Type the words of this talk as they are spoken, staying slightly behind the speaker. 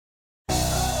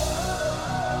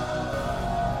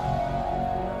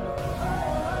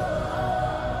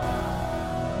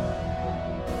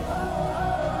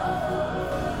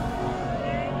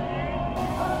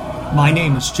My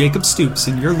name is Jacob Stoops,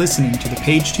 and you're listening to the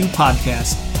Page 2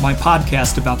 Podcast, my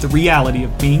podcast about the reality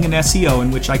of being an SEO,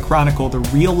 in which I chronicle the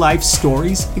real-life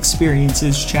stories,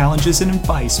 experiences, challenges, and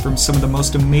advice from some of the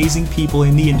most amazing people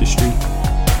in the industry.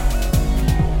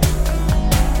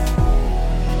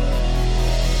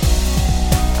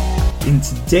 In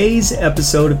today's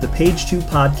episode of the Page 2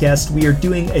 Podcast, we are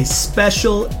doing a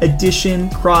special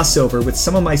edition crossover with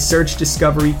some of my search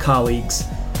discovery colleagues.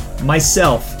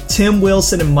 Myself, Tim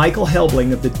Wilson, and Michael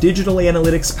Helbling of the Digital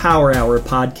Analytics Power Hour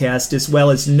podcast, as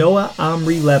well as Noah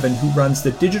Omri-Levin, who runs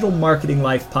the Digital Marketing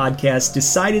Life podcast,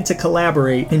 decided to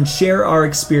collaborate and share our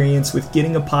experience with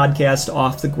getting a podcast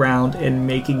off the ground and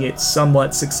making it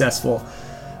somewhat successful.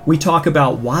 We talk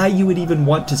about why you would even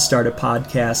want to start a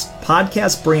podcast,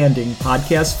 podcast branding,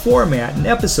 podcast format and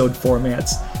episode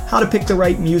formats, how to pick the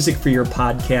right music for your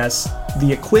podcast,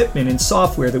 the equipment and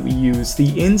software that we use, the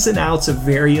ins and outs of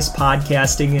various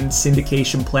podcasting and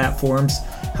syndication platforms,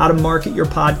 how to market your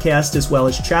podcast, as well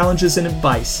as challenges and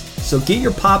advice. So get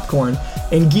your popcorn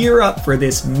and gear up for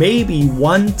this maybe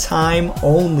one-time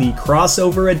only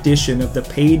crossover edition of the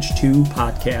Page 2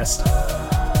 Podcast.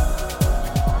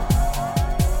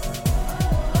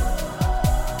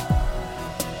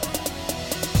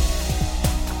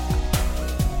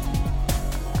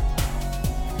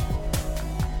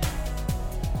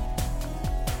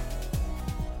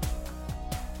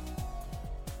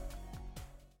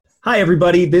 Hi,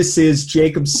 everybody. This is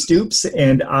Jacob Stoops,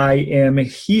 and I am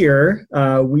here.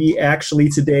 We actually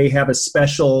today have a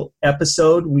special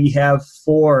episode. We have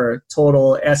 4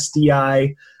 total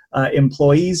SDI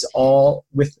employees, all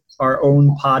with our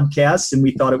own podcasts, and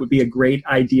we thought it would be a great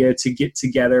idea to get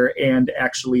together and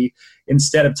actually,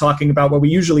 instead of talking about what we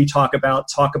usually talk about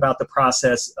the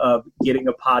process of getting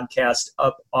a podcast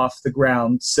up off the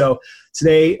ground. So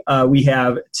today we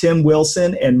have Tim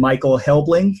Wilson and Michael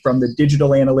Helbling from the Digital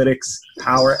Analytics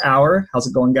Power Hour. How's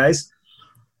it going, guys?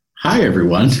 Hi,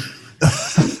 everyone.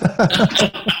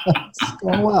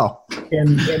 Going well.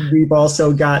 And we've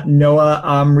also got Noah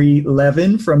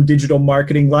Omri-Levin from Digital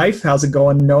Marketing Life. How's it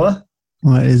going, Noah?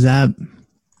 What is up?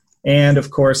 And, of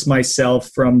course,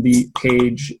 myself from the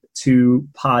Page 2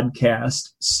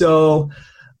 Podcast. So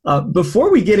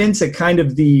before we get into kind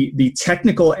of the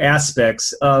technical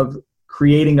aspects of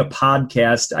creating a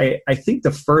podcast, I think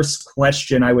the first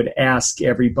question I would ask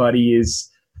everybody is,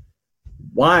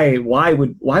 why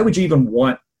would you even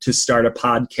want to start a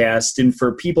podcast? And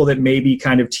for people that may be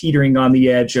kind of teetering on the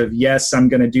edge of, yes, I'm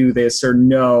going to do this, or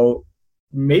no,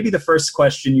 maybe the first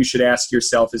question you should ask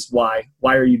yourself is why?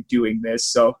 Why are you doing this?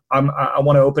 So I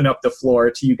want to open up the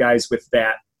floor to you guys with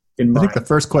that in mind. I think the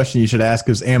first question you should ask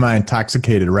is, am I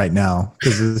intoxicated right now?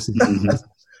 Because this is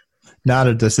not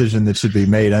a decision that should be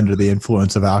made under the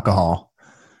influence of alcohol.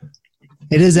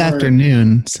 It is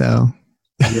afternoon, so.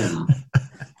 Yeah.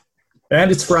 And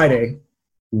it's Friday.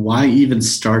 Why even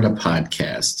start a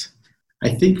podcast? I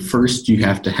think first you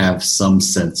have to have some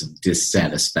sense of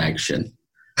dissatisfaction.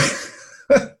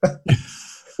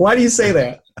 Why do you say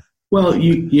that? Well,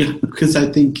 because I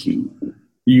think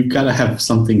you got to have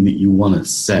something that you want to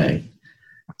say.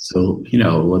 So,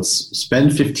 let's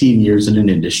spend 15 years in an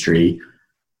industry,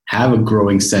 have a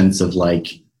growing sense of like,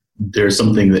 there's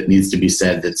something that needs to be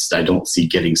said that I don't see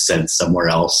getting said somewhere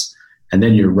else, and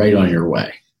then you're right on your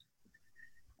way.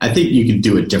 I think you can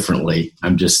do it differently.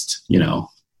 I'm just,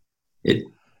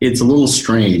 it's a little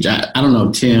strange. I don't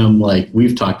know, Tim, like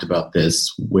we've talked about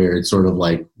this where it's sort of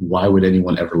like, why would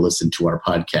anyone ever listen to our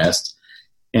podcast?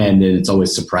 And then it's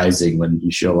always surprising when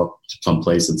you show up to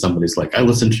someplace and somebody's like, I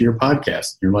listened to your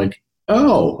podcast. You're like,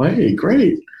 oh, hey,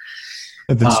 great.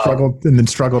 And then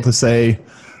struggle to say,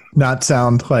 not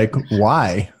sound like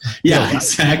why. Yeah,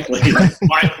 exactly.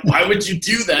 Why would you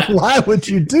do that? Why would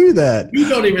you do that? You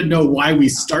don't even know why we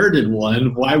started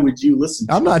one. Why would you listen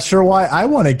to I'm not sure why I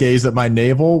want to gaze at my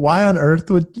navel. Why on earth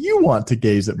would you want to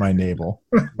gaze at my navel?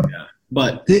 Yeah.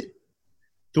 But the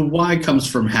why comes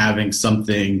from having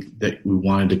something that we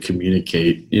wanted to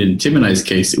communicate. In Tim and I's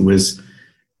case, it was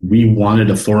we wanted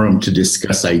a forum to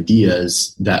discuss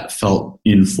ideas that felt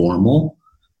informal,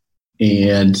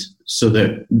 and so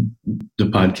that the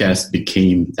podcast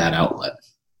became that outlet.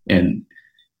 And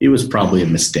it was probably a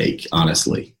mistake,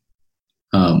 honestly,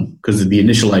 because the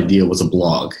initial idea was a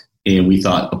blog, and we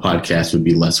thought a podcast would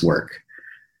be less work.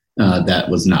 That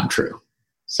was not true.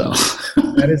 So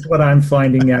that is what I'm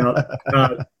finding out.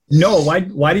 No,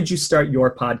 why did you start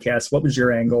your podcast? What was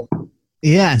your angle?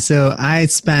 Yeah, so I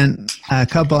spent a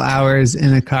couple hours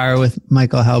in a car with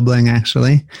Michael Helbling,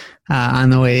 actually, on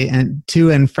the way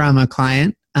to and from a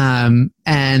client. And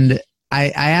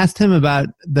I asked him about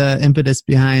the impetus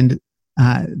behind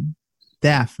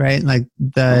DAF, right? Like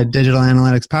the Digital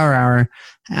Analytics Power Hour,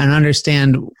 and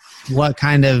understand what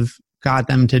kind of got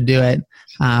them to do it.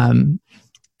 And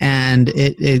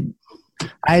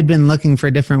I had been looking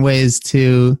for different ways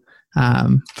to,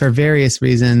 for various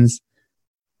reasons,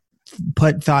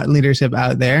 put thought leadership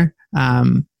out there,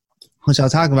 which I'll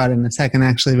talk about in a second,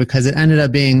 actually, because it ended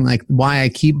up being like why I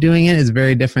keep doing it is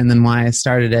very different than why I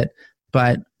started it.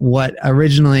 But what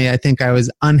originally I think I was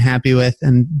unhappy with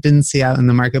and didn't see out in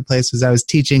the marketplace was I was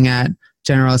teaching at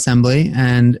General Assembly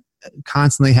and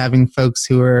constantly having folks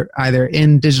who were either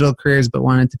in digital careers but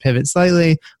wanted to pivot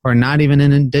slightly, or not even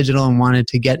in digital and wanted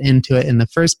to get into it in the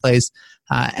first place.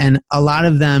 And a lot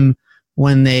of them,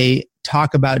 when they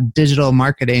talk about digital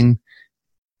marketing,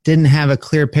 didn't have a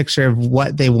clear picture of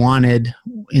what they wanted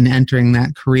in entering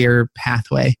that career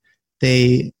pathway.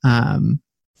 They,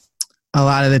 a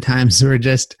lot of the times were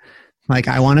just like,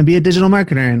 I want to be a digital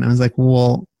marketer. And I was like,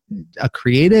 well, a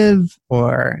creative,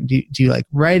 or do you like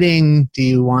writing? Do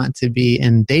you want to be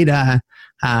in data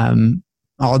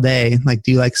all day? Like,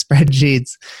 do you like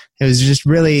spreadsheets? It was just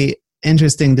really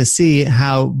interesting to see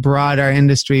how broad our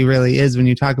industry really is when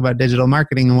you talk about digital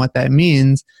marketing and what that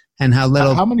means, and how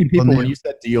little. How many people, when you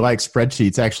said, do you like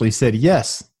spreadsheets, actually said,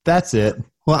 yes, that's it?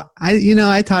 Well,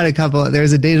 I taught a couple. There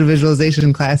was a data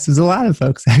visualization class. There's a lot of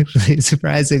folks, actually,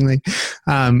 surprisingly.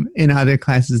 In other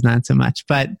classes, not so much.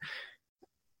 But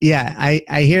yeah,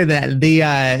 I hear that.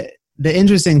 The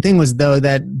interesting thing was, though,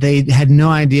 that they had no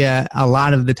idea a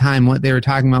lot of the time what they were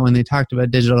talking about when they talked about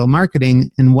digital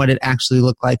marketing and what it actually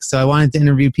looked like. So I wanted to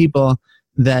interview people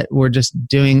that were just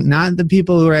doing, not the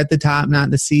people who are at the top,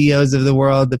 not the CEOs of the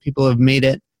world, the people who have made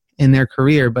it in their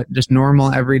career, but just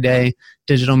normal, everyday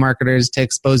digital marketers to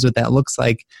expose what that looks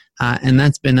like. And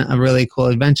that's been a really cool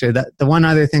adventure. The one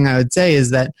other thing I would say is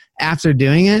that after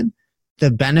doing it,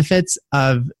 the benefits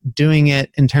of doing it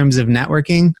in terms of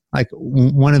networking, like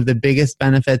one of the biggest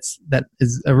benefits that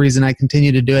is a reason I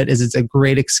continue to do it, is it's a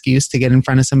great excuse to get in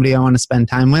front of somebody I want to spend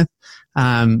time with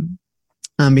on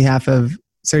behalf of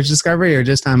Search Discovery, or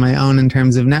just on my own in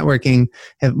terms of networking.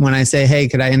 When I say, hey,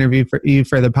 could I interview you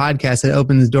for the podcast, it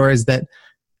opens doors that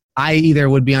I either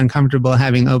would be uncomfortable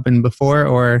having open before,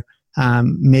 or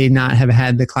may not have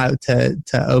had the clout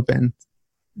to open.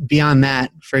 Beyond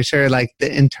that, for sure, like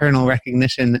the internal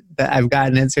recognition that I've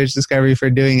gotten at Search Discovery for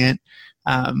doing it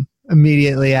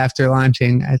immediately after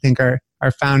launching, I think our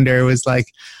founder was like,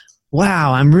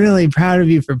 wow, I'm really proud of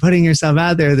you for putting yourself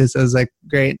out there. I was like,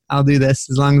 great, I'll do this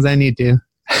as long as I need to.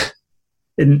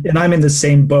 And I'm in the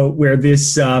same boat where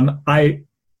this,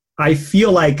 I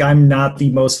feel like I'm not the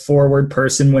most forward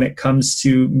person when it comes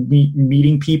to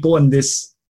meeting people, and this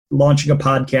launching a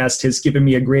podcast has given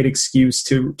me a great excuse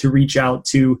to reach out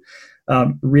to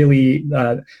really,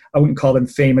 I wouldn't call them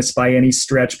famous by any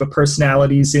stretch, but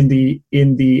personalities in the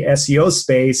SEO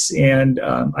space. And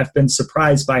I've been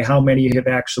surprised by how many have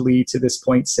actually to this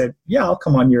point said, yeah, I'll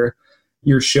come on your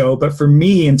show. But for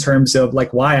me, in terms of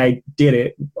like why I did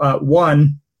it,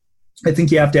 one, I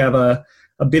think you have to have a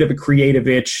bit of a creative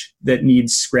itch that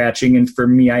needs scratching. And for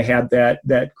me, I had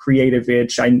that creative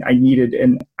itch. I needed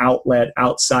an outlet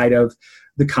outside of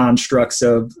the constructs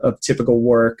of typical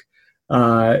work.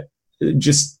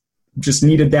 Just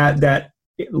needed that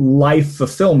life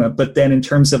fulfillment. But then in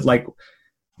terms of like,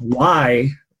 why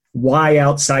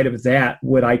outside of that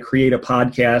would I create a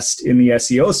podcast in the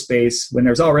SEO space when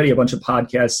there's already a bunch of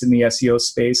podcasts in the SEO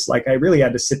space? Like, I really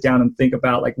had to sit down and think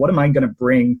about, like, what am I going to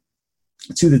bring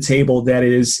to the table that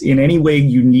is in any way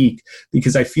unique?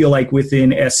 Because I feel like within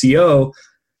SEO,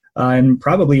 and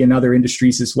probably in other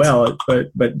industries as well,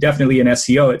 but definitely in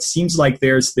SEO, it seems like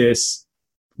there's this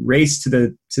race to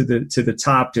the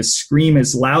top to scream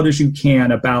as loud as you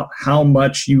can about how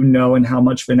much you know and how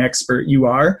much of an expert you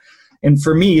are. And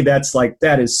for me,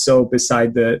 that is so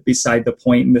beside the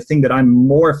point. And the thing that I'm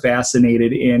more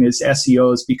fascinated in is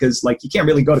SEOs, because like you can't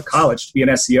really go to college to be an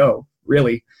SEO,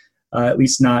 really. At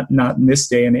least not in this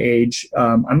day and age.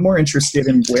 I'm more interested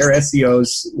in where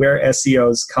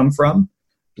SEOs come from,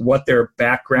 what their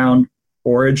background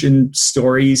origin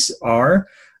stories are.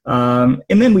 And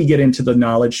then we get into the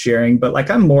knowledge sharing, but like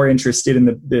I'm more interested in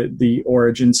the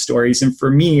origin stories. And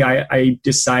for me, I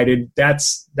decided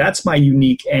that's my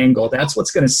unique angle. That's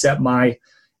what's going to set my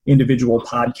individual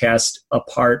podcast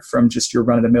apart from just your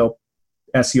run-of-the-mill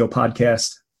SEO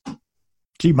podcast.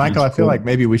 Gee, Michael, I feel like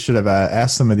maybe we should have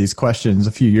asked some of these questions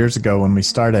a few years ago when we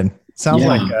started. Sounds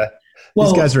like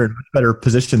these guys are in a much better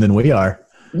position than we are.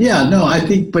 Yeah, no, I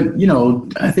think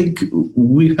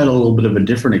we've had a little bit of a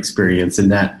different experience in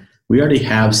that we already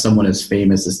have someone as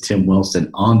famous as Tim Wilson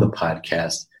on the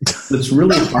podcast. So it's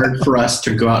really hard for us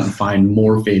to go out and find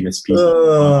more famous people.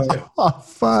 Oh,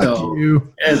 fuck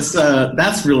you. It's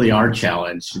that's really our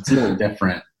challenge. It's a little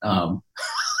different. Wow.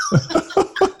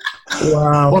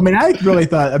 Well, I mean, I really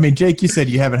thought, Jake, you said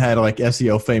you haven't had like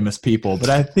SEO famous people, but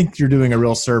I think you're doing a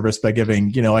real service by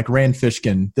giving, like Rand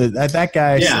Fishkin, that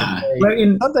guy. Yeah.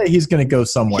 Someday he's going to go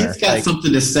somewhere. He's got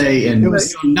something to say, and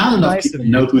not enough people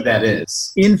know who that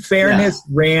is. In fairness,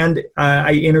 Rand,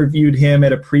 I interviewed him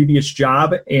at a previous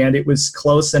job, and it was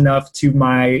close enough to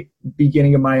my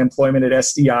beginning of my employment at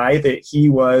SDI that he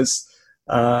was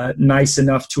nice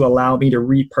enough to allow me to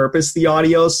repurpose the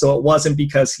audio. So it wasn't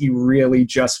because he really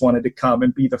just wanted to come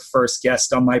and be the first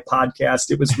guest on my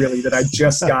podcast. It was really that I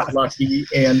just got lucky,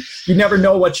 and you never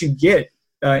know what you get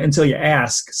until you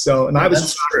ask. So, and I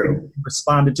was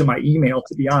responded to my email,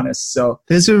 to be honest. So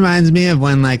this reminds me of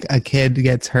when like a kid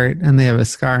gets hurt and they have a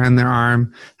scar on their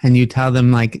arm, and you tell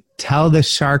them like, tell the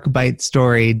shark bite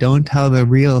story. Don't tell the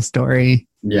real story.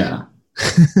 Yeah.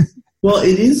 Well,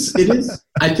 it is.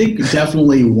 I think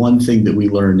definitely one thing that we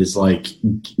learned is like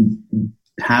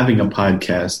having a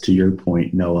podcast, to your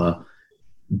point, Noah,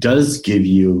 does give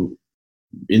you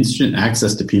instant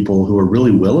access to people who are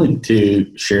really willing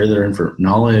to share their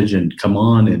knowledge and come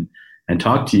on and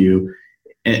talk to you.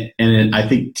 And I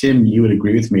think, Tim, you would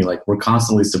agree with me. Like, we're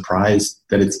constantly surprised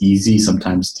that it's easy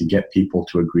sometimes to get people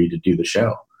to agree to do the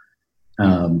show.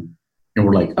 And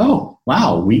we're like, oh,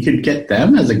 wow, we could get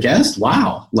them as a guest?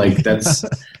 Wow. Like,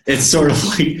 it's sort of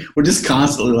like, we're just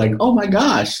constantly like, oh my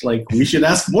gosh, like, we should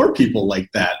ask more people like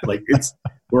that. Like,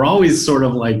 we're always sort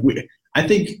of like, I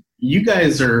think you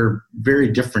guys are very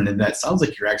different in that. Sounds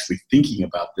like you're actually thinking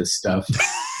about this stuff.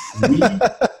 We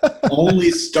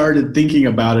only started thinking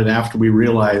about it after we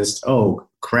realized, oh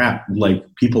crap, like,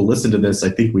 people listen to this. I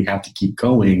think we have to keep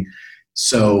going.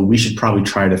 So we should probably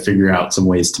try to figure out some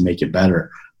ways to make it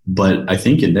better. But I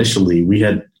think initially we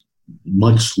had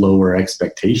much lower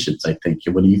expectations, I think.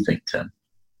 What do you think, Tim?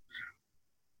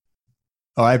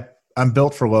 Oh, I'm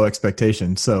built for low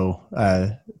expectations. So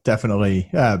definitely.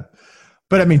 But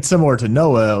I mean, similar to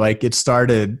Noah, like it's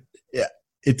kind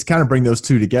of bring those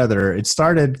two together. It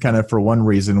started kind of for one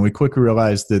reason. We quickly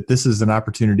realized that this is an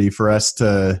opportunity for us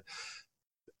to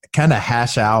kind of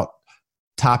hash out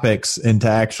topics and to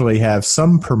actually have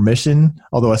some permission,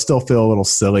 although I still feel a little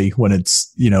silly when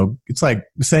it's like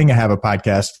saying I have a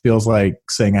podcast feels like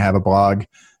saying I have a blog,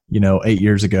 8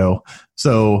 years ago.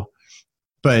 So,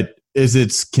 but as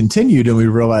it's continued and we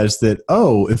realized that,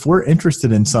 if we're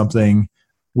interested in something,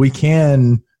 we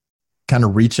can kind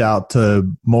of reach out to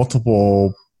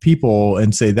multiple people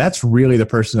and say, that's really the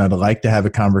person I'd like to have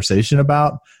a conversation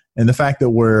about. And the fact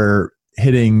that we're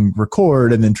hitting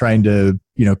record and then trying to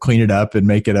clean it up and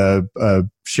make it a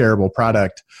shareable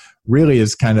product really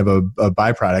is kind of a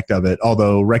byproduct of it.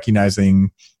 Although recognizing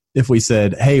if we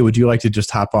said, hey, would you like to just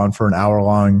hop on for an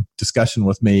hour-long discussion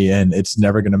with me and it's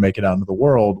never going to make it out into the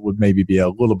world, would maybe be a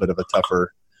little bit of a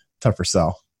tougher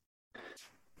sell.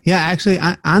 Yeah, actually,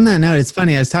 on that note, it's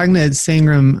funny. I was talking to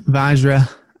Sangram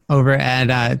Vajra over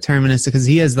at Terminus, because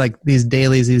he has like these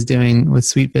dailies he's doing with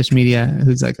Sweetfish Media,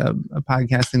 who's like a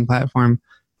podcasting platform.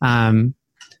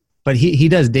 But he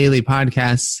does daily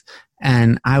podcasts.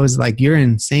 And I was like, you're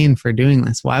insane for doing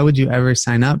this. Why would you ever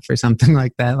sign up for something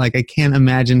like that? Like, I can't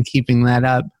imagine keeping that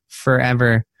up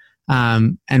forever.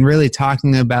 And really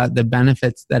talking about the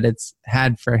benefits that it's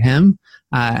had for him.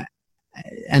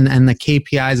 And the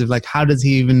KPIs of like, how does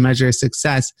he even measure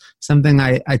success? Something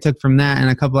I took from that and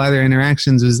a couple other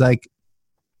interactions was like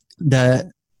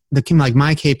like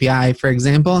my KPI, for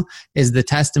example, is the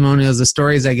testimonials, the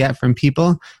stories I get from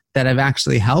people that I've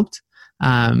actually helped.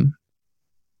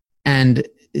 And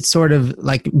it's sort of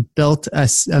like built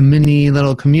a mini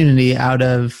little community out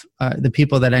of the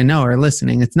people that I know are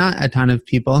listening. It's not a ton of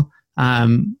people.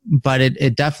 But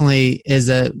it definitely is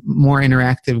a more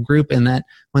interactive group in that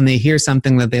when they hear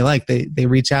something that they like, they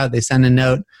reach out, they send a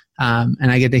note,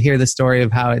 and I get to hear the story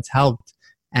of how it's helped.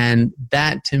 And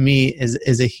that to me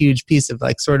is a huge piece of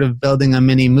like sort of building a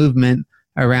mini movement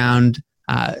around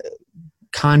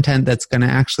content that's going to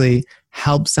actually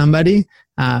help somebody.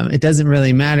 It doesn't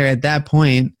really matter at that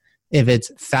point if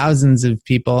it's thousands of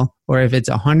people or if it's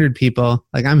 100 people.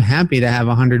 Like, I'm happy to have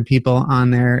 100 people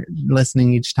on there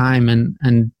listening each time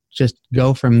and just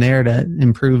go from there to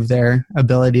improve their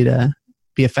ability to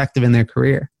be effective in their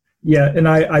career. Yeah, and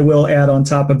I will add on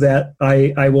top of that,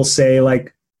 I will say,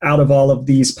 like, out of all of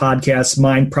these podcasts,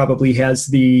 mine probably has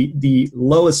the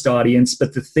lowest audience,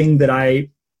 but the thing that I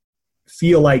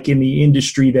feel like in the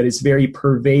industry that is very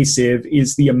pervasive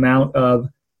is the amount of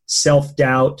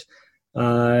self-doubt,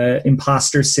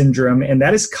 imposter syndrome. And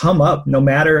that has come up no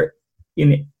matter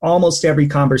in almost every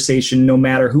conversation, no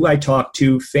matter who I talk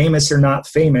to, famous or not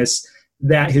famous,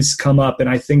 that has come up. And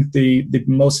I think the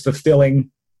most fulfilling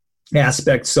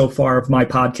aspect so far of my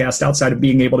podcast, outside of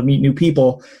being able to meet new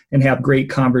people and have great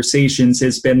conversations,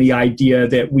 has been the idea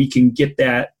that we can get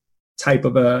that type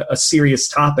of a serious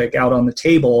topic out on the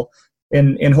table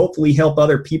and hopefully help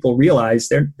other people realize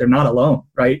they're not alone,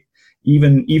 right?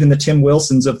 Even the Tim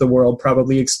Wilsons of the world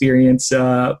probably experience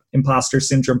imposter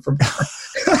syndrome from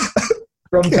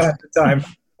from time to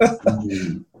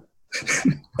time.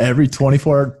 Every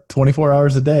 24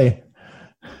 hours a day.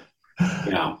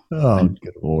 Yeah. Oh,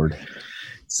 good Lord.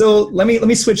 So let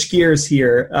me switch gears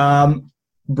here.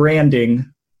 Branding.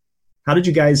 How did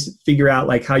you guys figure out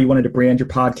like how you wanted to brand your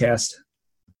podcast?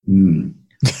 You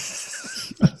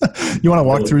want to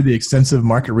walk through the extensive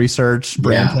market research,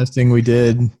 brand testing we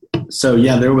did? So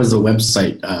there was a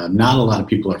website. Not a lot of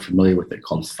people are familiar with it,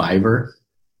 called Fiverr.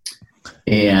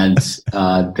 And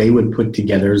they would put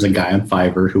together, there's a guy on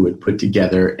Fiverr who would put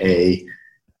together a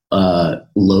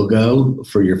logo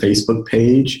for your Facebook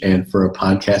page and for a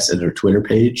podcast and their Twitter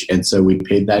page. And so we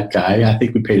paid that guy, I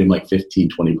think we paid him like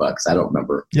 $15-$20. I don't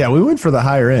remember. Yeah, we went for the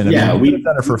higher end. We could have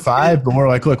done it for $5, but we're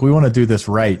like, look, we want to do this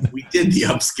right. We did the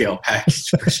upscale package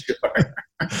for sure.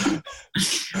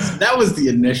 That was the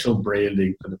initial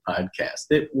branding for the podcast.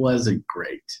 It wasn't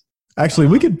great. Actually,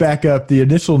 we could back up. The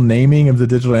initial naming of the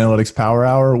Digital Analytics Power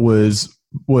Hour was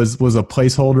a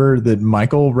placeholder that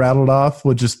Michael rattled off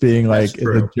with just being like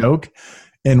a joke,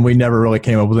 and we never really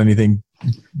came up with anything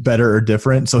better or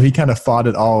different. So he kind of fought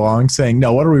it all along, saying,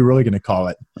 "No, what are we really going to call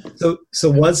it?" So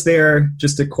was there,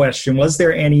 just a question, was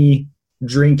there any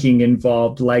drinking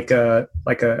involved, like a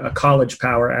college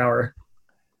power hour?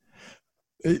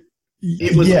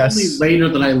 It was only later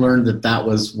that I learned that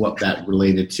was what that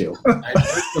related to. I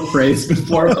heard the phrase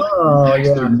before, but I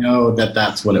didn't know that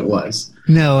that's what it was.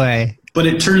 No way. But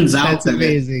it turns out that's that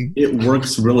amazing. It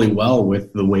works really well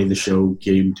with the way the show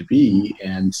came to be.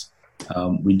 And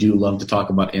we do love to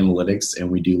talk about analytics, and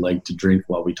we do like to drink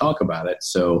while we talk about it.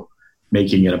 So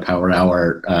making it a power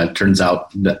hour turns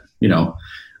out that,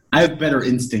 I have better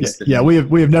instincts than we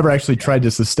have never actually tried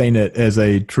to sustain it as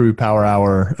a true power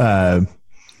hour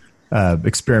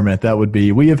experiment. That would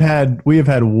be, we have had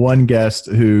one guest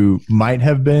who might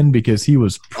have been, because he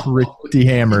was pretty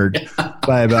hammered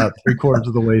by about 3/4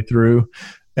 of the way through,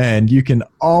 and you can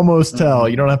almost tell.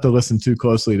 You don't have to listen too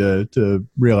closely to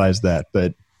realize that,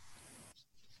 but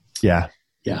yeah.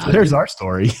 So there's our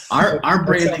story. Our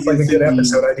branding sounds like a good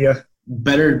episode idea.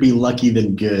 Better be lucky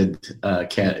than good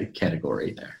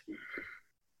category there.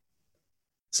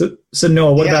 So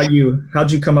Noah, what about you? How'd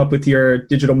you come up with your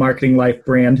Digital Marketing Life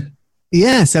brand?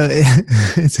 Yeah, so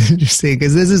it's interesting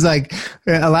because this is like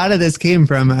a lot of this came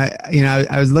from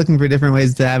I was looking for different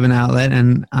ways to have an outlet,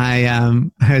 and I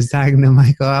was talking to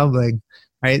Michael Alblig,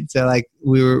 right? So like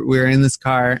we were in this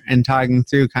car and talking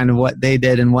through kind of what they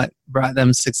did and what brought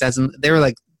them success, and they were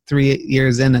like 3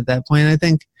 years in at that point, I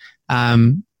think.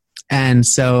 And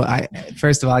so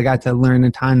first of all, I got to learn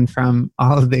a ton from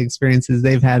all of the experiences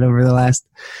they've had over the last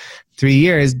 3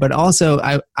 years, but also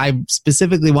I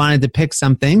specifically wanted to pick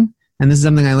something. And this is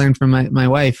something I learned from my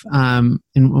wife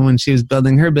when she was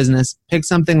building her business. Pick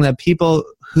something that people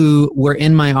who were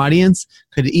in my audience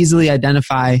could easily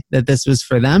identify that this was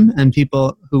for them, and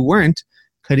people who weren't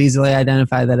could easily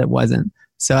identify that it wasn't.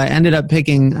 So I ended up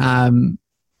picking,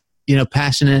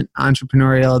 passionate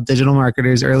entrepreneurial digital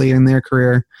marketers early in their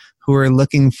career who were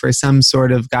looking for some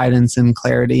sort of guidance and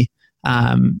clarity.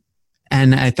 And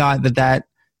I thought that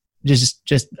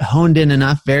just honed in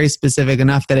enough, very specific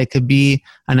enough that it could be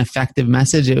an effective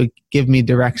message. It would give me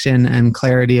direction and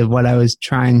clarity of what I was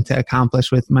trying to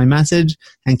accomplish with my message,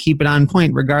 and keep it on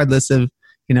point regardless of,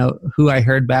 who I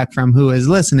heard back from, who is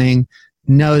listening.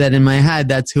 Know that in my head,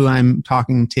 that's who I'm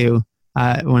talking to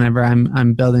whenever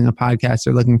I'm building a podcast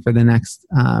or looking for the next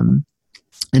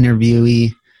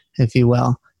interviewee, if you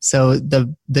will. So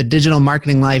the Digital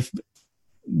Marketing Life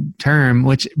term,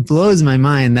 which blows my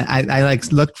mind, that I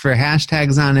like looked for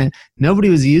hashtags on it. Nobody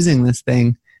was using this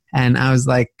thing, and I was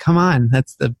like, come on,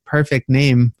 that's the perfect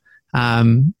name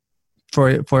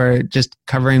for just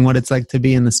covering what it's like to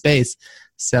be in the space.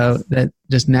 So that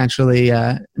just naturally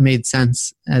made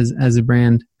sense as a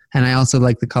brand. And I also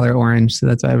like the color orange, so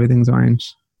that's why everything's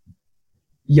orange.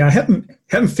 Yeah, I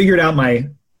haven't figured out my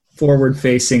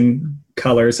forward-facing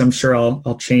colors. I'm sure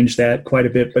I'll change that quite a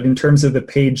bit. But in terms of the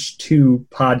Page 2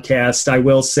 podcast, I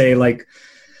will say, like,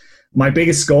 my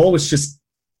biggest goal was just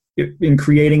in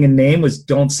creating a name was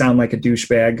don't sound like a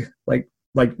douchebag. Like,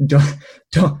 like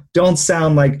don't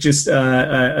sound like just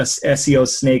a SEO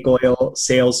snake oil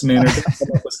salesman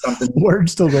or something.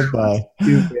 Words to live by.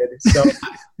 Stupid. So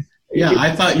yeah,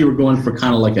 I thought you were going for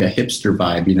kind of like a hipster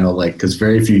vibe, like because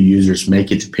very few users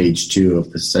make it to page 2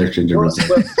 of the search engine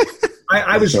results.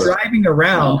 I was driving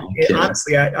around.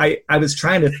 Honestly, I was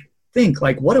trying to think,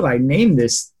 like, what do I name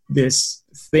this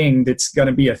thing that's going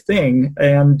to be a thing?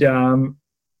 And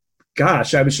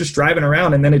gosh, I was just driving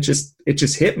around, and then it just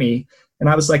hit me, and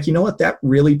I was like, you know what? That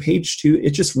really page 2, it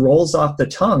just rolls off the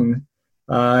tongue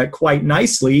quite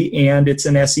nicely, and it's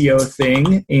an SEO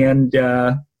thing, and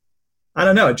I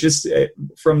don't know. Just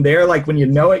from there, like when you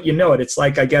know it, you know it. It's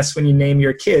like, I guess, when you name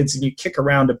your kids and you kick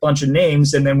around a bunch of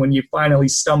names, and then when you finally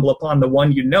stumble upon the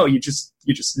one you know, you just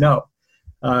know.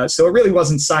 So it really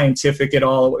wasn't scientific at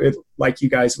all. It, like you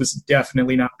guys, was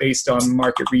definitely not based on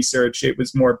market research. It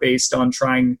was more based on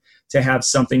trying to have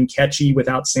something catchy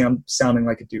without sounding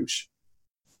like a douche.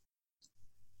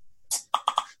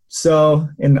 So,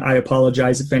 and I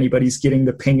apologize if anybody's getting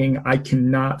the pinging. I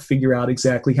cannot figure out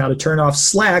exactly how to turn off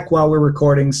Slack while we're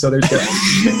recording. So there's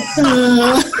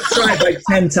I've tried like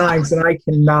 10 times and I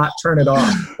cannot turn it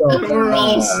off. So, we're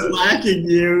all slacking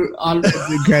you on.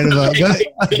 It's incredible.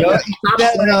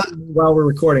 While we're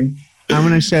recording. I'm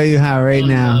going to show you how right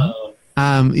now.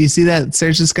 You see that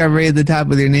search discovery at the top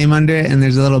with your name under it, and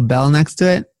there's a little bell next to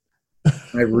it?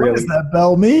 What does that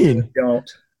bell mean?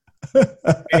 Don't.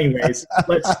 Anyways,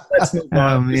 let's move on.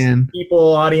 Oh, man.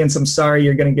 People, audience, I'm sorry,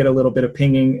 you're going to get a little bit of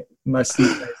pinging unless you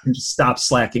guys can just stop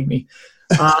slacking me.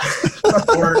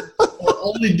 Or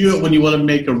only do it when you want to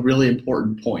make a really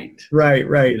important point. Right.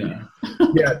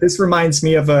 Yeah, this reminds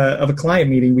me of a client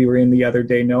meeting we were in the other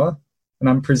day, Noah, and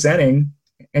I'm presenting,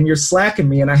 and you're slacking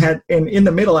me, and in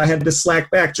the middle I had to slack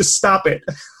back. Just stop it.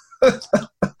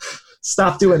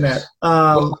 Stop doing that.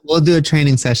 We'll do a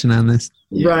training session on this.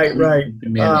 Yeah, right.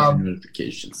 Manage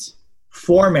notifications.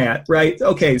 Format, right?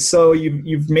 Okay, so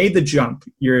you've made the jump.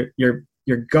 You're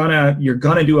gonna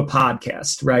do a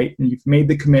podcast, right? And you've made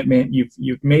the commitment.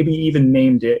 You've maybe even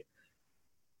named it.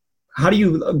 How do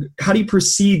you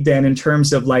proceed then in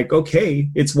terms of like, okay,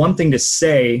 it's one thing to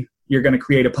say you're going to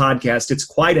create a podcast. It's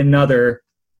quite another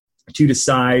to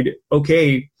decide,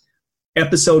 okay,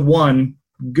 episode 1,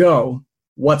 go.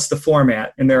 What's the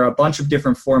format? And there are a bunch of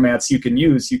different formats you can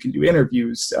use. You can do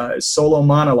interviews, solo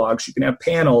monologues. You can have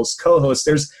panels, co-hosts.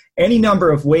 There's any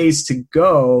number of ways to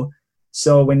go.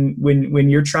 So when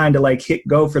you're trying to like hit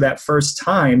go for that first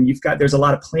time, there's a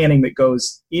lot of planning that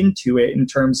goes into it in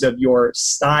terms of your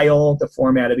style, the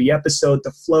format of the episode,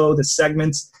 the flow, the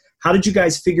segments. How did you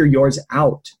guys figure yours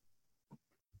out?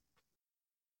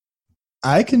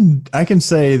 I can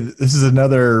say this is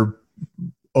another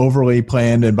overly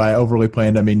planned, and by overly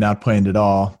planned I mean not planned at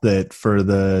all, that for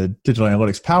the Digital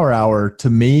Analytics Power Hour, to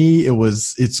me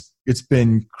it's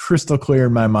been crystal clear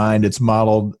in my mind. It's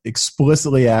modeled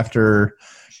explicitly after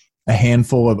a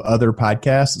handful of other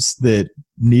podcasts that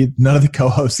none of the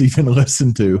co-hosts even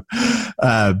listen to.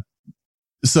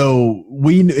 So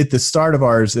we, at the start of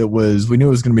ours, we knew it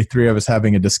was going to be 3 of us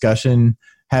having a discussion.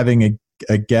 Having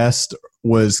a guest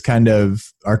was kind of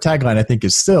our tagline, I think,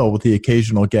 is still with the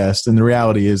occasional guest. And the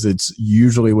reality is it's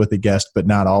usually with a guest, but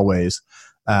not always.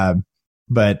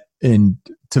 But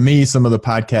to me, some of the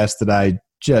podcasts that I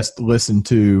just listen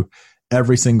to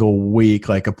every single week,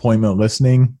 like appointment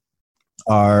listening,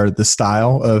 are the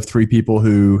style of 3 people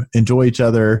who enjoy each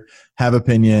other, have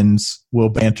opinions, will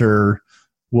banter,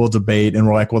 will debate. And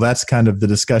we're like, well, that's kind of the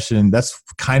discussion. That's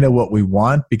kind of what we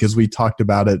want, because we talked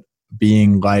about it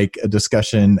being like a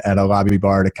discussion at a lobby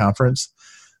bar at a conference.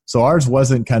 So ours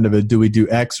wasn't kind of a, do we do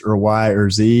X or Y or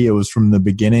Z? It was from the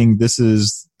beginning. This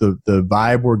is the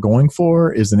vibe we're going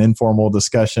for, is an informal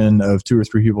discussion of 2 or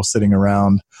 3 people sitting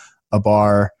around a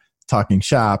bar talking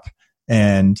shop.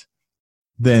 And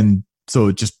then, so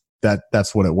it just,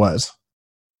 that's what it was.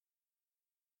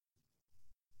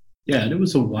 Yeah. And it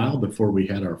was a while before we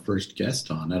had our first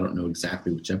guest on. I don't know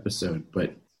exactly which episode,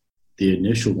 but the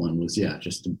initial one was,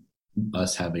 just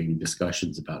us having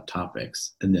discussions about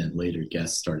topics, and then later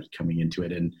guests started coming into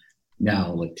it. And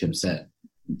now, like Tim said,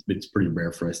 it's pretty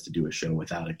rare for us to do a show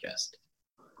without a guest.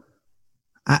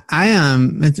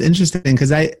 It's interesting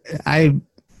because I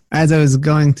as I was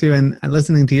going through and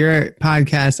listening to your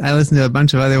podcast, I listened to a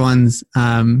bunch of other ones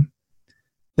that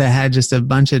had just a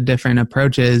bunch of different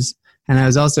approaches. And I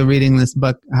was also reading this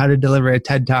book, How to Deliver a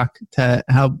TED Talk, to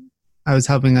help. I was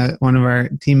helping one of our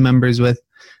team members with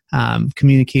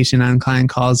communication on client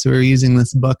calls. So we were using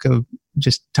this book of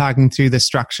just talking through the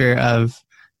structure of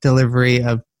delivery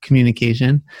of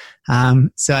communication.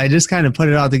 So I just kind of put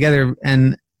it all together,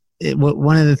 and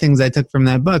one of the things I took from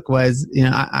that book was,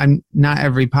 I'm not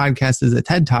every podcast is a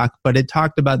TED Talk, but it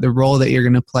talked about the role that you're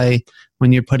going to play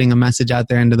when you're putting a message out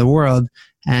there into the world.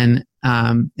 And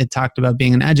it talked about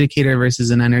being an educator versus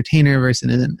an entertainer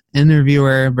versus an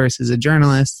interviewer versus a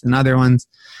journalist and other ones,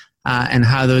 and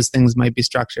how those things might be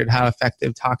structured, how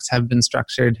effective talks have been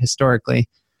structured historically.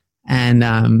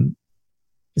 And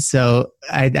so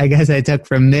I guess I took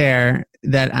from there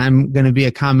that I'm going to be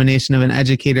a combination of an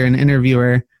educator and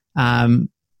interviewer. And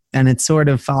it's sort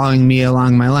of following me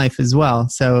along my life as well.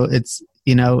 So it's,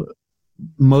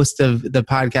 most of the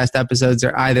podcast episodes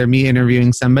are either me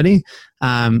interviewing somebody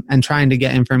and trying to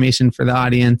get information for the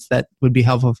audience that would be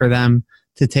helpful for them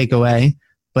to take away.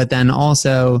 But then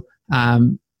also,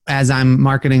 as I'm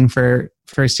marketing for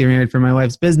First Year Married for my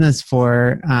wife's business,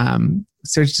 for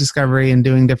search discovery and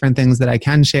doing different things that I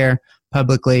can share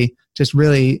publicly, just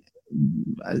really,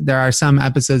 there are some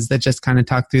episodes that just kind of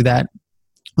talk through that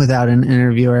without an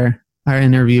interviewer or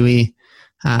interviewee,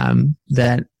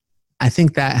 that I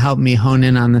think that helped me hone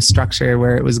in on the structure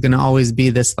where it was going to always be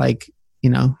this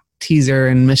teaser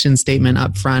and mission statement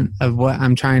up front of what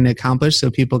I'm trying to accomplish,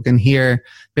 so people can hear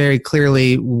very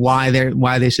clearly why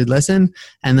they should listen.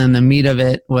 And then the meat of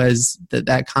it was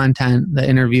that content, the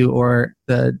interview or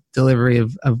the delivery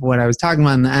of what I was talking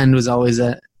about in the end was always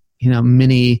a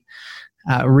mini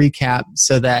recap,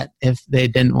 so that if they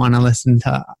didn't want to listen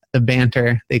to the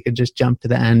banter, they could just jump to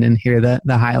the end and hear the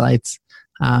highlights.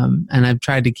 And I've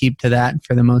tried to keep to that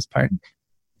for the most part.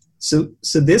 So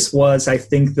this was, I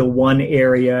think, the one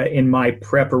area in my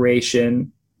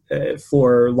preparation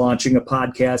for launching a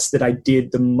podcast that I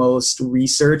did the most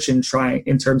research in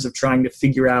terms of trying to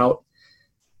figure out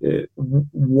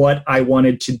what I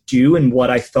wanted to do and what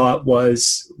I thought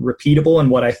was repeatable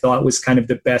and what I thought was kind of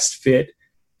the best fit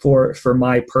for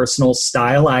my personal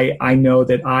style. I know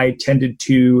that I tended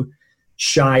to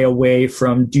shy away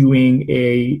from doing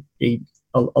a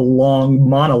long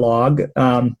monologue,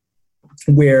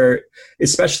 where,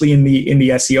 especially in the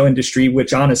SEO industry,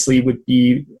 which honestly would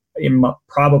be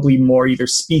probably more either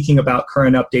speaking about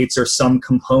current updates or some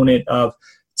component of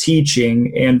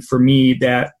teaching. And for me,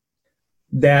 that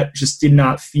just did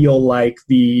not feel like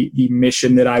the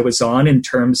mission that I was on, in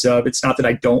terms of, it's not that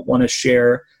I don't want to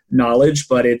share knowledge,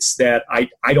 but it's that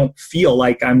I don't feel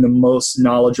like I'm the most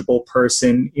knowledgeable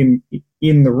person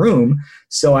in the room.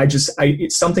 So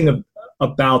it's something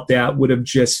about that would have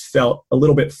just felt a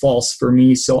little bit false for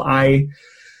me. So I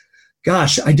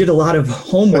did a lot of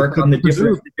homework on the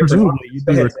different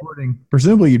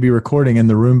presumably you'd be recording in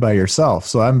the room by yourself.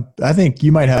 So I think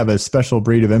you might have a special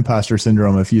breed of imposter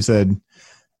syndrome if you said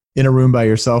in a room by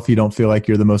yourself you don't feel like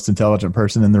you're the most intelligent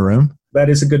person in the room. That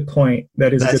is a good point.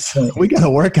 That is a good point. We got to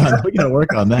work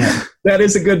on that. That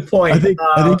is a good point. I think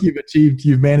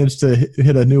you've managed to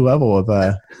hit a new level of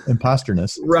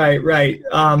imposterness. Right.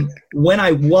 When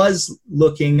I was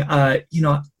looking, I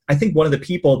think one of the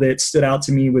people that stood out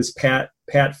to me was Pat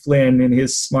Flynn and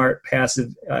his smart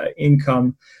passive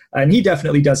income, and he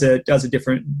definitely does a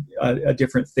different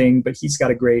thing, but he's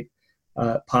got a great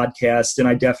podcast, and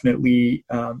I definitely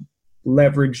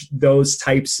leverage those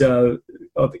types of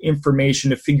information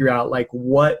to figure out like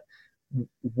what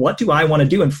do I want to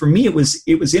do. And for me, it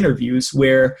was interviews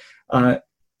where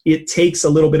it takes a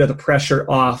little bit of the pressure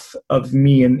off of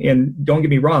me. And don't get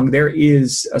me wrong, there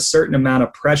is a certain amount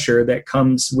of pressure that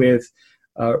comes with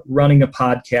running a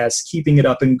podcast, keeping it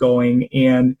up and going,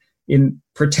 and in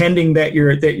pretending that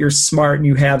you're smart and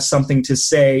you have something to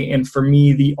say. And for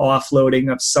me, the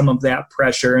offloading of some of that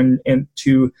pressure and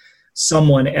to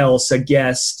someone else, a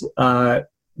guest,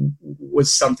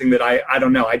 was something that I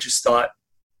don't know, I just thought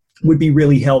would be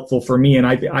really helpful for me. And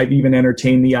I've even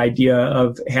entertained the idea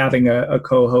of having a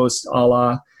co-host a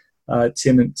la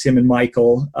Tim and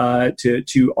Michael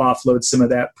to offload some of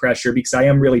that pressure, because I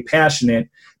am really passionate,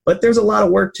 but there's a lot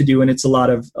of work to do and it's a lot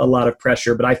of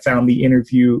pressure. But I found the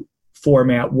interview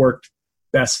format worked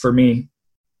best for me.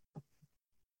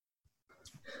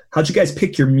 How'd you guys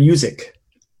pick your music?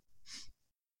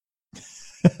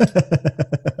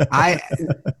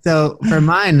 So for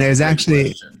mine, there's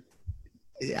actually,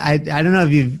 I don't know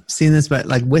if you've seen this, but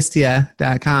like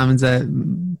Wistia.com is a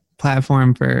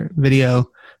platform for video.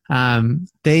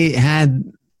 They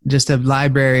had just a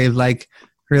library of like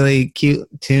really cute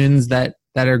tunes that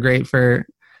are great for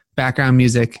background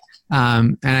music.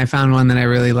 And I found one that I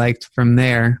really liked from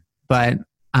there, but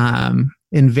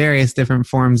in various different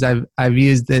forms. I've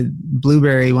used the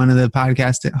Blueberry, one of the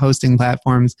podcast hosting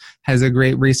platforms, has a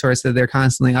great resource that they're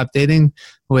constantly updating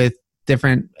with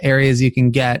different areas you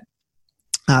can get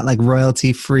like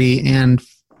royalty free and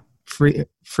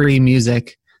free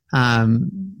music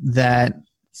that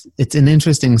it's an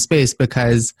interesting space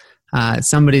because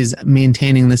somebody's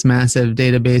maintaining this massive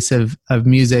database of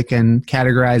music and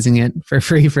categorizing it for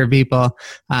free for people.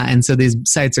 And so these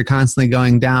sites are constantly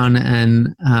going down,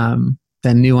 and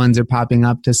then new ones are popping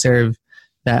up to serve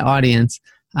that audience.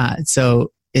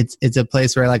 So it's a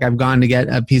place where like I've gone to get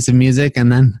a piece of music,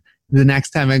 and then the next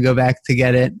time I go back to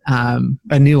get it,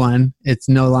 a new one, it's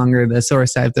no longer the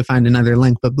source. I have to find another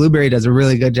link. But Blueberry does a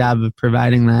really good job of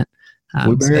providing that.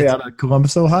 Blueberry out of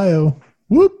Columbus, Ohio.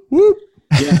 Whoop, whoop.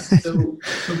 Yeah. So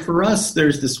for us,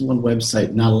 there's this one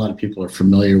website not a lot of people are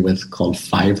familiar with called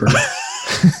Fiverr.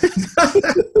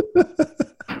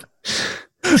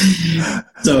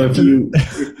 So if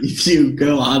you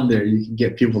go on there, you can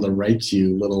get people to write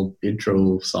you little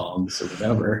intro songs or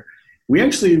whatever.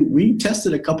 We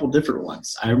tested a couple different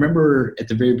ones. I remember at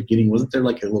the very beginning, wasn't there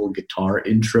like a little guitar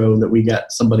intro that we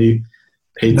got somebody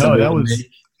paid? No, that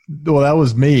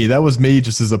was me. That was me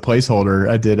just as a placeholder.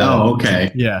 I did. Oh, okay.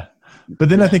 Yeah. But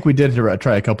then I think we did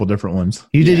try a couple different ones.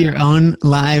 You did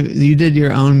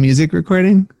your own music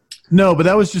recording? No, but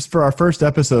that was just for our first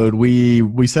episode.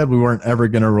 We said we weren't ever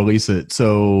going to release it,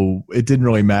 so it didn't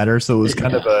really matter. So it was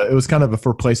kind of a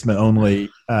for placement only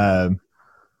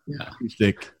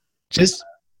music. Just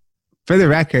for the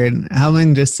record,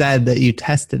 Helen just said that you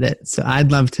tested it. So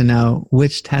I'd love to know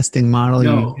which testing model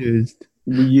you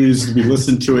used. We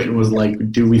listened to it and was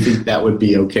like, do we think that would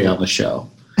be okay on the show?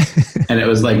 And it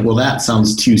was like, well, that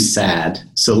sounds too sad.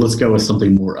 So let's go with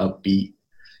something more upbeat.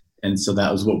 And so that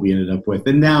was what we ended up with.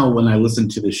 And now when I listen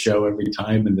to the show every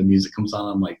time and the music comes on,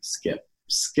 I'm like, skip.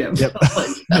 Yep.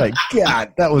 Like,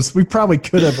 God, we probably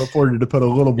could have afforded to put a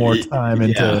little more time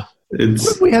into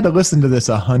we had to listen to this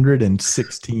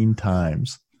 116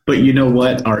 times. But you know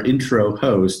what? Our intro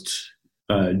host,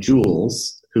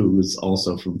 Jules, who's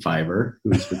also from Fiverr,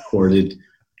 who's recorded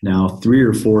now 3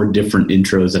 or 4 different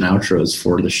intros and outros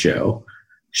for the show.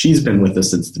 She's been with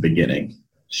us since the beginning.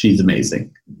 She's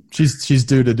amazing. She's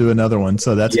due to do another one,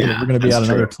 so we're going to be out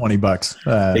another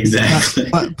 $20. Exactly.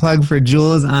 Plug for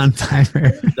Jules on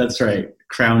Fiverr. That's right.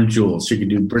 Crown Jules. She can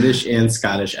do British and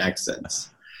Scottish accents.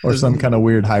 Or some kind of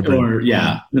weird hybrid. Or,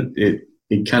 yeah,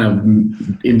 it kind of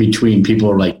in between.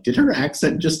 People are like, did her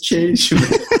accent just change? Yeah,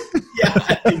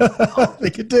 I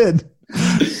think it did.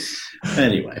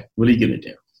 Anyway, what are you going to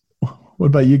do? What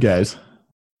about you guys?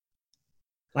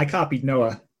 I copied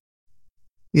Noah.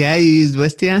 Yeah, you used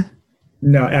Wistia?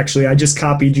 No, actually, I just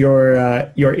copied your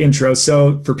intro.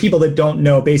 So for people that don't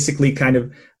know, basically kind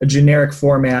of a generic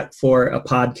format for a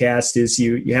podcast is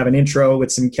you have an intro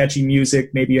with some catchy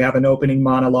music, maybe you have an opening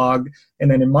monologue, and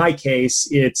then in my case,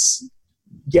 it's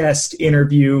guest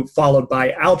interview followed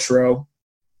by outro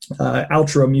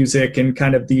music and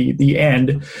kind of the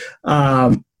end.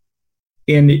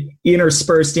 And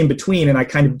interspersed in between, and I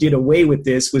kind of did away with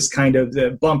this, was kind of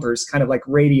the bumpers, kind of like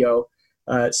radio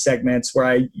segments where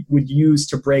I would use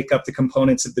to break up the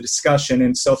components of the discussion.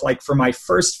 And so like for my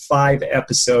first 5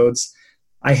 episodes,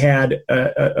 I had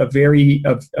a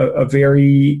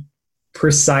very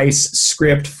precise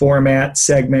script format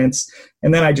segments.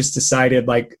 And then I just decided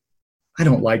like, I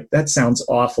don't like, that sounds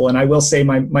awful. And I will say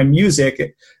my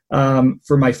music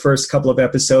for my first couple of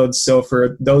episodes. So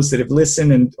for those that have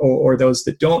listened or those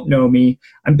that don't know me,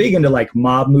 I'm big into like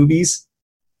mob movies.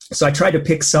 So I tried to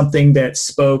pick something that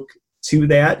spoke to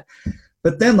that.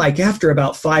 But then like after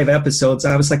about 5 episodes,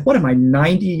 I was like, what am I,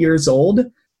 90 years old?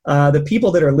 The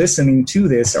people that are listening to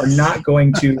this are not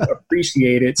going to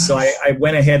appreciate it. So I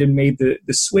went ahead and made the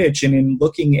switch. And in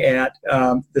looking at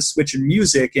the switch in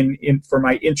music in for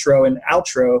my intro and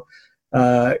outro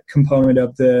component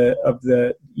of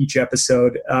the each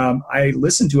episode, I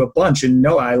listened to a bunch, and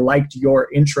Noah, I liked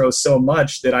your intro so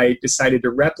much that I decided to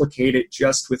replicate it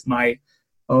just with my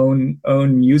own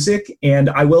music. And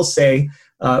I will say,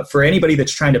 for anybody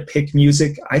that's trying to pick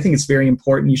music, I think it's very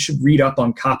important. You should read up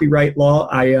on copyright law.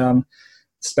 I,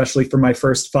 especially for my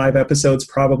first 5 episodes,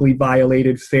 probably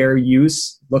violated fair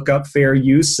use. Look up fair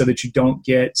use so that you don't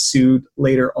get sued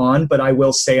later on. But I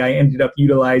will say I ended up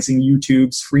utilizing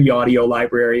YouTube's free audio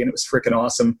library, and it was freaking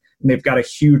awesome. And they've got a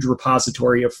huge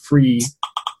repository of free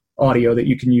audio that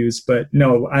you can use. But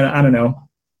no, I don't know.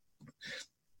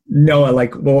 Noah,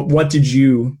 like, well, what did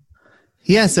you?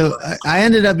 Yeah, so I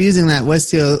ended up using that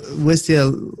Wistia,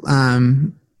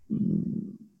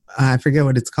 I forget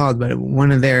what it's called, but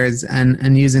one of theirs,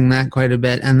 and using that quite a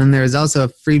bit. And then there's also a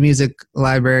free music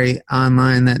library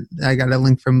online that I got a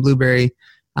link from Blueberry,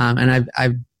 and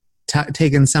I've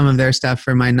taken some of their stuff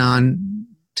for my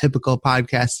non-typical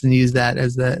podcasts and used that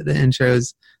as the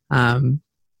intros.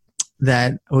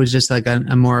 That was just like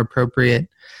a more appropriate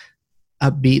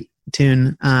upbeat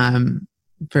tune.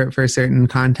 for certain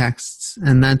contexts,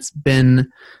 and that's been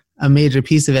a major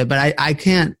piece of it. But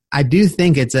I do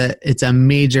think it's a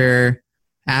major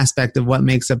aspect of what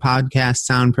makes a podcast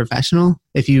sound professional.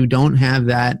 If you don't have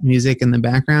that music in the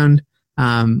background,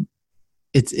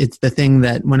 it's the thing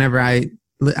that whenever I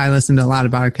listen to a lot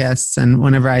of podcasts, and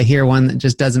whenever I hear one that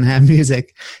just doesn't have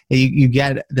music, you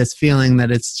get this feeling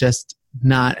that it's just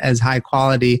not as high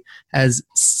quality as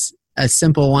a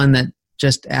simple one that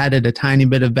just added a tiny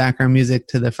bit of background music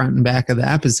to the front and back of the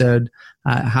episode.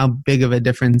 How big of a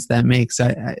difference that makes.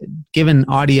 Given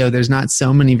audio, there's not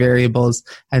so many variables.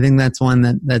 I think that's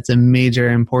one that's a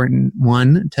major important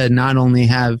one, to not only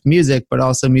have music, but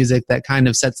also music that kind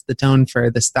of sets the tone for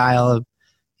the style of,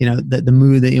 the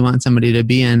mood that you want somebody to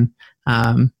be in.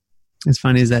 As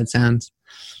funny as that sounds.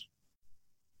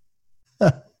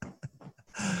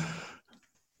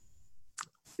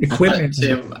 Equipment.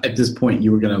 Tim, at this point,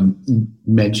 you were going to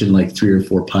mention like 3 or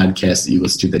 4 podcasts that you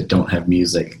listen to that don't have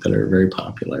music that are very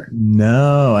popular.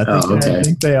 No, I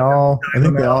think they all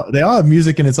have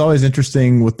music, and it's always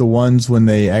interesting with the ones when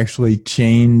they actually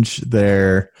change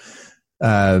their.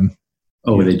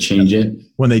 They change it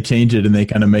when they change it, and they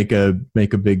kind of make a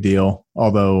big deal.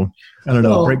 Although I don't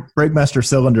know, Breakmaster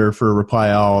Cylinder for Reply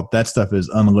All, that stuff is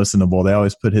unlistenable. They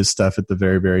always put his stuff at the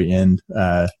very, very end,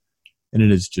 and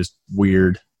it is just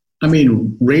weird. I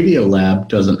mean, Radiolab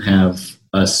doesn't have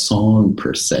a song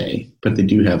per se, but they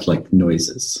do have like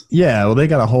noises. Yeah, well, they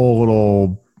got a whole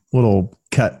little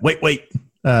cut. Wait.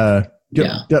 Yeah.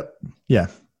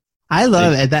 I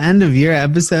love at the end of your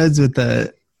episodes with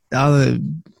all the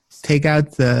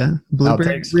takeouts, the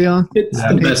blooper reel. It's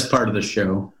the best part of the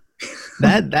show.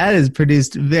 That is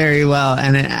produced very well,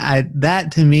 and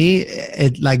that to me,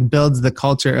 it like builds the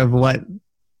culture of what.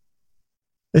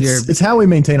 It's how we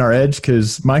maintain our edge,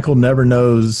 because Michael never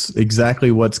knows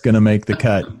exactly what's going to make the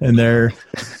cut, and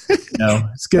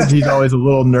it's because he's always a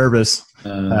little nervous.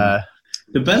 The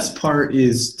best part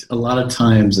is a lot of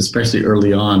times, especially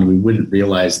early on, we wouldn't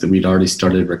realize that we'd already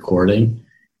started recording,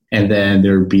 and then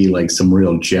there would be like some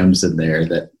real gems in there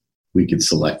that we could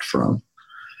select from.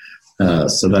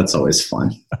 So that's always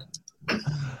fun.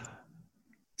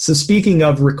 So speaking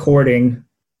of recording,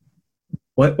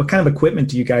 what kind of equipment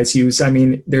do you guys use? I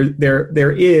mean,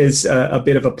 there is a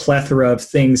bit of a plethora of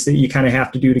things that you kind of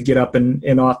have to do to get up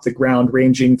and off the ground,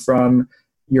 ranging from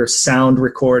your sound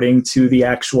recording to the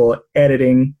actual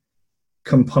editing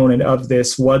component of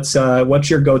this. What's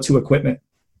your go-to equipment?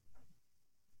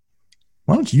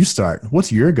 Why don't you start?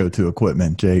 What's your go-to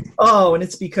equipment, Jake? Oh, and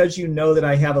it's because you know that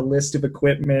I have a list of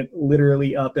equipment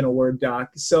literally up in a Word doc.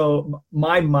 So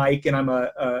my mic, and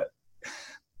I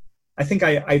think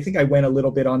I went a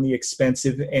little bit on the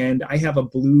expensive end. I have a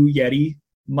Blue Yeti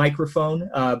microphone,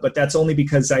 but that's only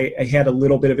because I had a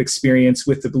little bit of experience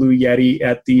with the Blue Yeti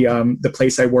at the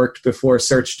place I worked before,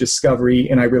 Search Discovery,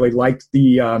 and I really liked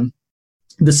the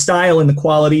style and the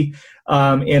quality.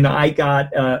 And I got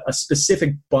a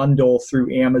specific bundle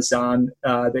through Amazon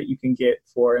that you can get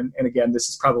for, and again, this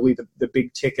is probably the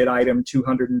big ticket item,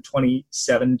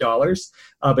 $227.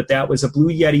 But that was a Blue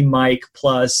Yeti mic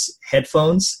plus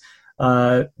headphones.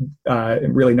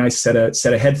 Really nice set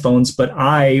of headphones. But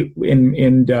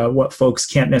what folks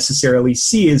can't necessarily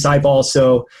see is I've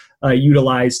also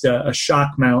utilized a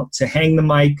shock mount to hang the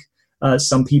mic.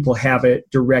 Some people have it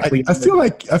directly. I feel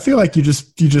like you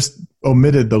just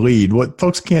omitted the lead. What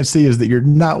folks can't see is that you're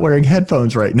not wearing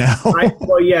headphones right now.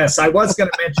 Yes, I was going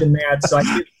to mention that, so I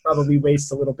did probably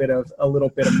waste a little bit of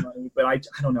money. But I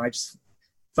don't know. I just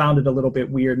found it a little bit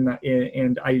weird,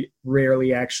 and I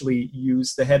rarely actually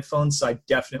use the headphones, so I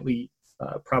definitely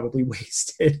probably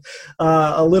wasted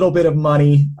a little bit of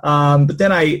money. But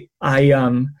then I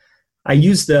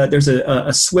use there's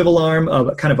a swivel arm,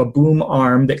 of kind of a boom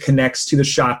arm that connects to the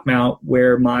shock mount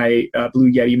where my Blue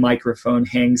Yeti microphone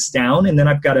hangs down, and then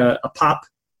I've got a pop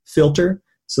filter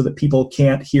so that people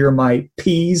can't hear my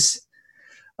P's.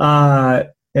 And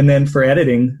then for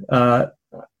editing,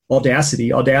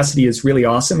 Audacity. Audacity is really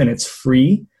awesome, and it's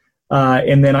free.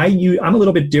 And then I'm a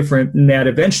little bit different in that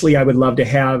eventually I would love to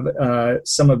have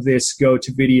some of this go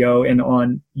to video and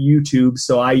on YouTube.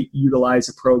 So I utilize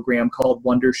a program called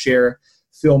Wondershare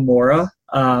Filmora,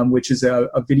 which is a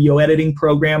video editing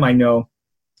program. I know,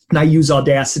 and I use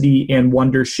Audacity and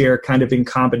Wondershare kind of in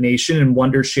combination. And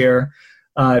Wondershare,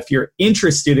 if you're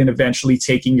interested in eventually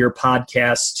taking your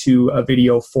podcast to a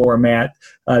video format,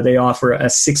 they offer a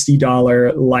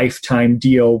 $60 lifetime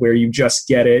deal where you just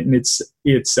get it, and it's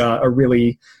a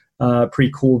really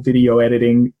pretty cool video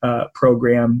editing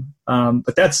program.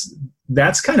 But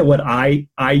that's kind of what I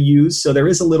use. So there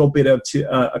is a little bit of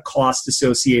a cost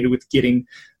associated with getting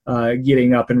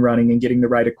getting up and running and getting the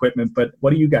right equipment. But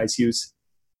what do you guys use?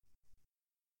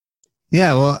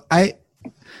 Yeah, well, I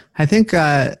think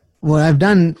what I've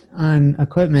done on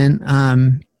equipment,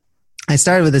 I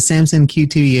started with a Samson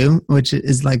Q2U, which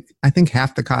is like, I think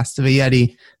half the cost of a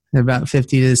Yeti. They're about $50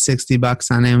 to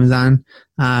 $60 on Amazon.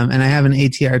 And I have an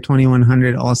ATR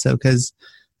 2100 also because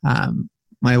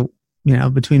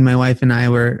between my wife and I,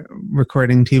 we're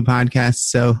recording 2 podcasts,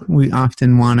 so we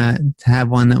often want to have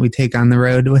one that we take on the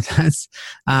road with us.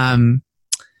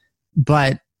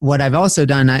 But what I've also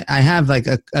done, I have like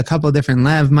a couple of different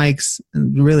lav mics,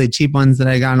 really cheap ones that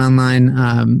I got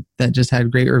online that just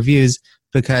had great reviews,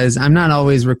 because I'm not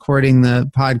always recording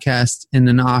the podcast in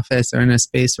an office or in a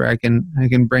space where I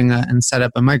can bring and set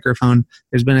up a microphone.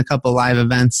 There's been a couple live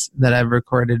events that I've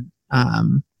recorded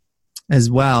as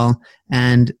well.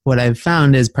 And what I've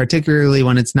found is, particularly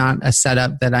when it's not a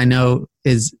setup that I know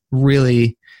is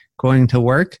really going to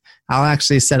work, I'll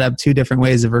actually set up 2 different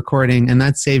ways of recording. And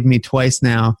that saved me twice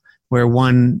now, where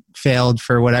one failed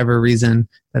for whatever reason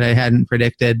that I hadn't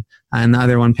predicted, and the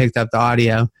other one picked up the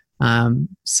audio.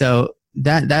 So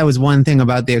that was one thing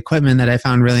about the equipment that I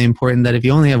found really important, that if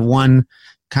you only have one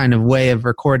kind of way of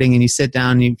recording and you sit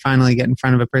down, you finally get in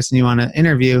front of a person you want to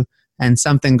interview, and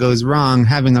something goes wrong,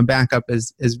 having a backup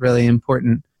is really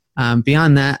important.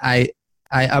 Beyond that, I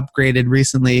upgraded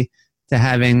recently to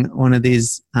having one of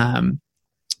these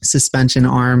suspension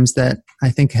arms that I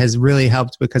think has really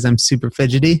helped because I'm super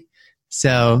fidgety.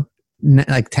 So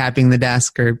like tapping the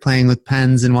desk or playing with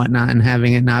pens and whatnot and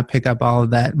having it not pick up all of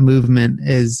that movement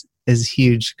is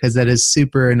huge, because that is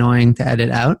super annoying to edit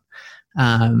out.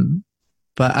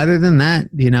 But other than that,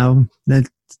 that's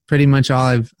pretty much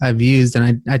all I've used.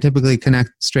 And I typically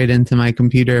connect straight into my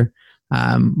computer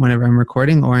whenever I'm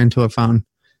recording, or into a phone.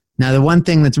 Now, the one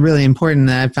thing that's really important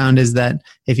that I've found is that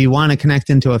if you want to connect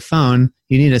into a phone,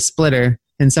 you need a splitter.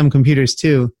 In some computers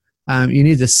too, you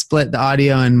need to split the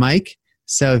audio and mic.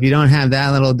 So if you don't have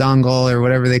that little dongle or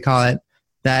whatever they call it,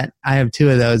 that I have 2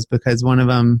 of those because one of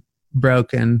them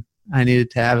broke and I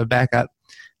needed to have a backup.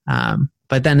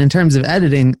 But then in terms of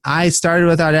editing, I started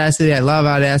with Audacity. I love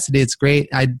Audacity. It's great.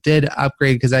 I did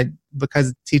upgrade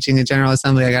because teaching at General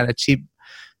Assembly, I got a cheap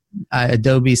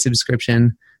Adobe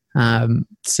subscription.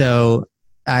 So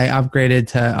I upgraded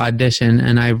to Audition,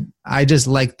 and I just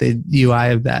like the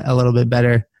UI of that a little bit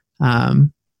better.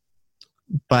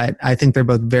 But I think they're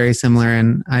both very similar,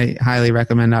 and I highly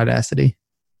recommend Audacity.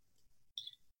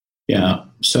 Yeah.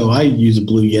 So I use a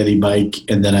Blue Yeti mic,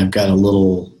 and then I've got a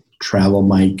little travel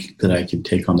mic that I can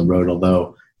take on the road,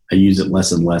 although I use it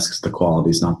less and less because the quality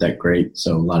is not that great.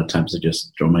 So a lot of times I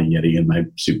just throw my Yeti in my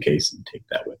suitcase and take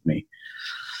that with me.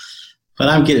 But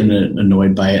I'm getting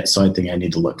annoyed by it, so I think I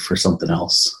need to look for something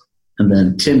else. And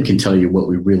then Tim can tell you what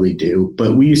we really do.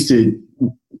 But we used to,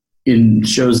 in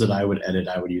shows that I would edit,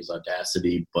 I would use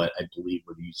Audacity, but I believe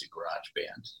we're using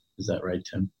GarageBand. Is that right,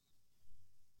 Tim?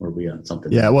 Or are we on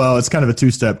something? Yeah, well, it's kind of a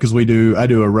 2-step because I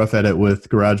do a rough edit with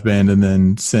GarageBand and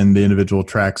then send the individual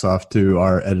tracks off to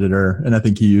our editor. And I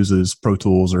think he uses Pro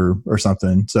Tools or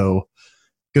something. So,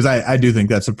 because I do think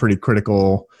that's a pretty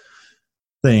critical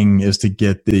thing, is to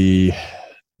get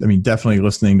definitely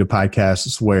listening to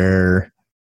podcasts where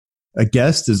a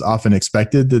guest is often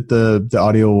expected that the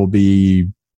audio will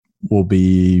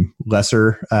be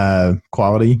lesser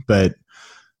quality, but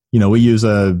we use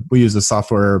a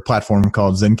software platform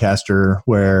called Zencastr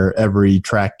where every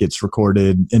track gets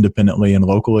recorded independently and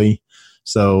locally.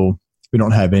 So we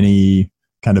don't have any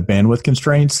kind of bandwidth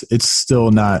constraints. It's still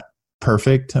not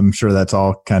perfect. I'm sure that's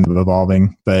all kind of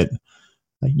evolving, but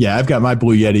yeah, I've got my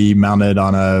Blue Yeti mounted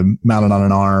on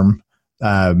an arm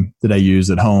that I use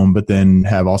at home, but then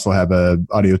also have a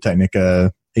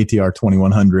Audio-Technica ATR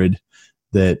 2100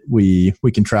 that we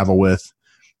can travel with.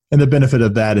 And the benefit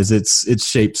of that is it's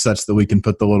shaped such that we can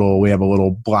put we have a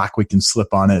little block we can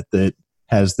slip on it that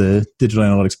has the Digital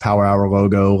Analytics Power Hour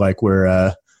logo, like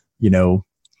we're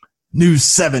News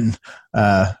 7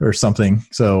 or something.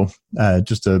 So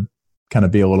just to kind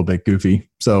of be a little bit goofy.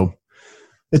 So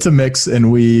it's a mix,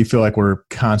 and we feel like we're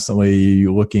constantly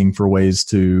looking for ways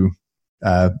to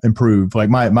improve. Like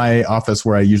my office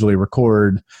where I usually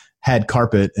record had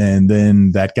carpet, and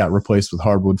then that got replaced with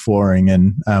hardwood flooring,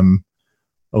 and I'm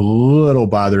a little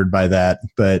bothered by that,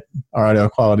 but our audio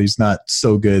quality is not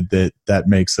so good that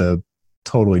makes a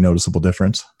totally noticeable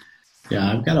difference.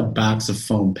 Yeah, I've got a box of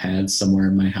foam pads somewhere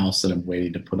in my house that I'm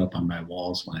waiting to put up on my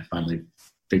walls when I finally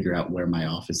figure out where my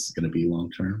office is going to be long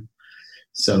term.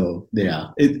 So yeah,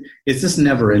 it's this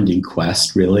never-ending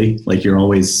quest, really. Like, you're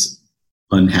always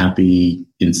unhappy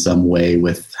in some way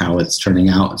with how it's turning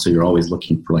out, so you're always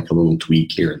looking for like a little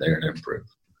tweak here or there to improve.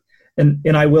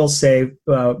 And I will say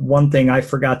one thing I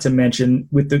forgot to mention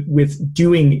with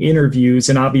doing interviews,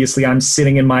 and obviously I'm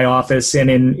sitting in my office, and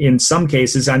in some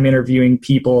cases I'm interviewing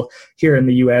people here in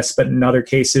the U.S., but in other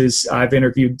cases I've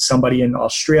interviewed somebody in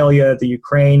Australia, the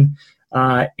Ukraine,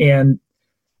 and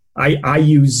I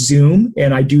use Zoom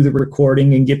and I do the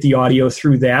recording and get the audio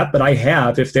through that. But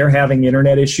if they're having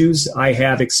internet issues, I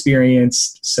have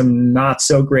experienced some not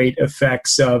so great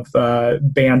effects of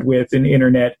bandwidth and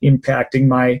internet impacting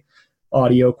my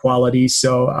audio quality.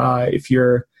 So if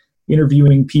you're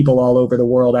interviewing people all over the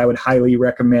world, I would highly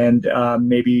recommend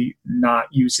maybe not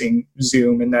using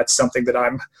Zoom. And that's something that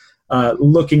I'm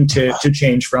looking to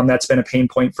change from. That's been a pain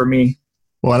point for me.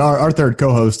 Well, and our third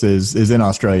co-host is in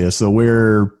Australia. So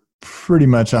we're pretty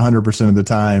much 100% of the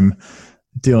time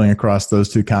dealing across those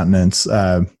two continents.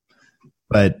 And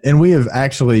we have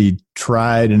actually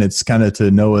tried, and it's kind of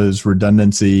to Noah's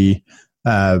redundancy,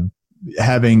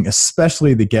 having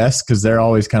especially the guests, because they're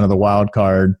always kind of the wild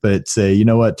card, but say, you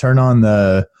know what, turn on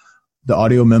the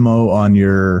audio memo on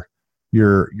your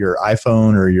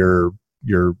iPhone or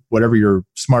your whatever your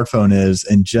smartphone is,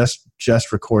 and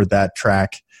just record that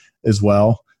track as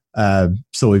well.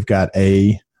 So we've got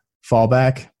a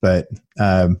fallback, but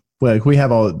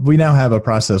we now have a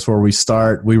process where I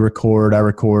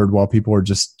record while people are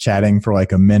just chatting for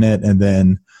like a minute, and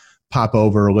then pop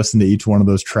over, listen to each one of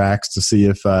those tracks to see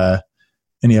if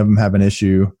any of them have an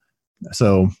issue.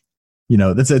 So,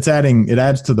 it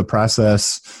adds to the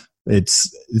process.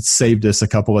 It's saved us a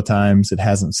couple of times. It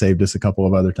hasn't saved us a couple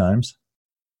of other times.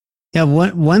 Yeah,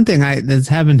 one thing that's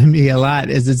happened to me a lot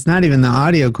is it's not even the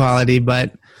audio quality,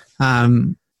 but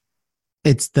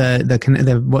it's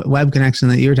the web connection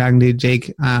that you were talking to,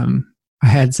 Jake. I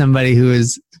had somebody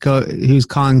who's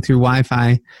calling through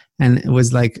Wi-Fi, and it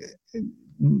was like,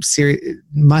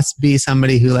 must be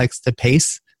somebody who likes to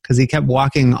pace, because he kept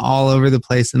walking all over the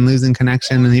place and losing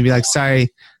connection, and he'd be like, "Sorry."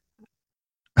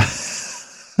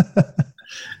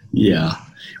 Yeah.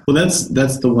 Well, that's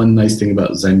the one nice thing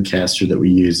about Zencastr that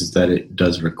we use, is that it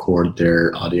does record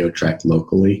their audio track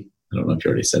locally. I don't know if you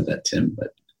already said that, Tim,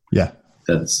 but yeah,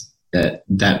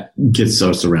 that gets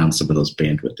us around some of those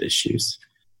bandwidth issues.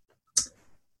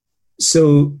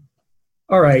 So,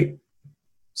 all right.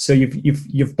 So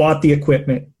you've bought the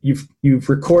equipment. You've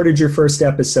recorded your first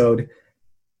episode.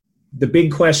 The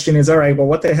big question is, all right, well,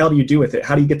 what the hell do you do with it?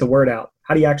 How do you get the word out?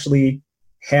 How do you actually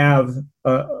have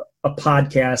a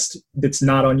podcast that's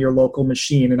not on your local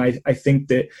machine? And I think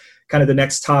that kind of the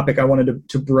next topic I wanted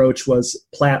to broach was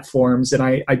platforms. And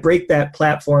I break that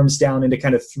platforms down into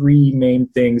kind of three main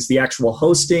things: the actual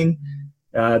hosting,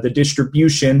 the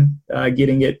distribution,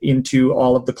 getting it into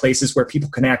all of the places where people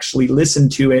can actually listen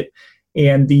to it,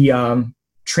 and the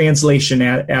translation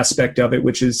aspect of it,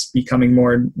 which is becoming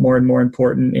more and more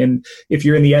important. And if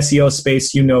you're in the SEO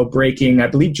space, breaking, I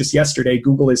believe just yesterday,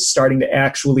 Google is starting to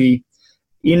actually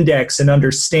index and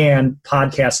understand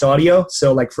podcast audio.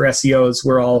 So like for SEOs,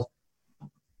 we're all,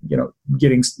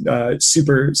 getting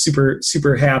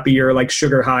super happy, or like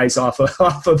sugar highs off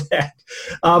of that.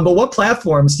 But what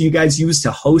platforms do you guys use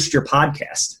to host your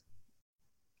podcast?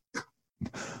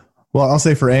 Well, I'll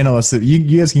say for analysts, that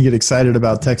you guys can get excited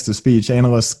about text-to-speech.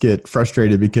 Analysts get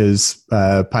frustrated because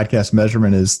podcast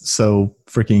measurement is so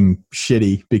freaking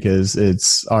shitty, because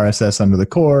it's RSS under the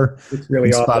core. It's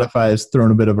really awful. Spotify has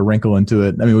thrown a bit of a wrinkle into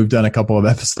it. I mean, we've done a couple of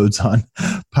episodes on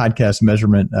podcast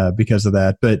measurement because of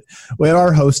that. But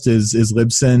our host is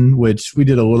Libsyn, which we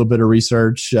did a little bit of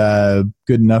research. Good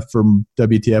enough for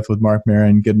WTF with Mark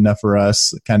Maron, good enough for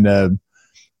us. Kind of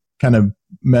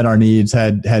met our needs,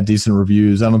 had decent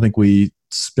reviews. I don't think we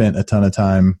spent a ton of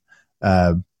time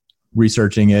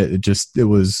researching it. It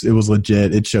was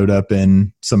legit. It showed up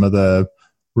in some of the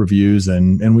reviews,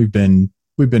 and we've been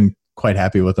quite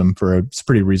happy with them for a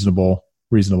pretty reasonable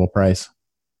price.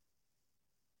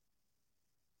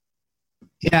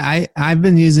 Yeah, I've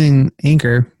been using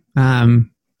Anchor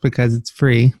because it's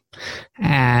free,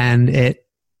 and it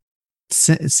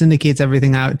syndicates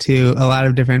everything out to a lot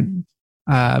of different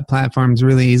platforms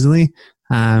really easily.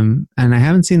 And I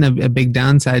haven't seen a big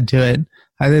downside to it,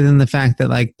 other than the fact that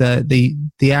like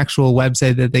the actual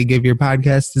website that they give your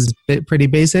podcast is pretty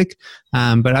basic.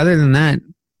 But other than that,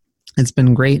 it's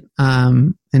been great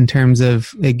in terms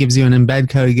of it gives you an embed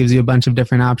code. It gives you a bunch of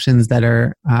different options that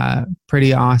are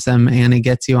pretty awesome. And it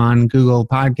gets you on Google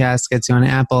Podcasts, gets you on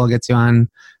Apple, gets you on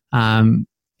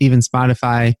even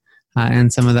Spotify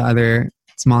and some of the other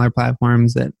smaller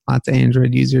platforms that lots of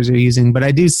Android users are using. But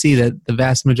I do see that the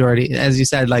vast majority, as you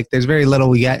said, like there's very little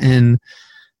we get in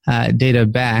data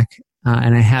back.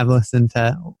 And I have listened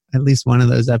to at least one of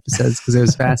those episodes because it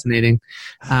was fascinating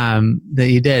that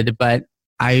you did. But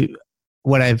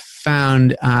what I've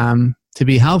found to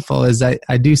be helpful is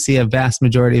I do see a vast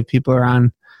majority of people are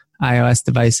on iOS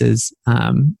devices,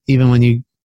 even when you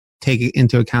take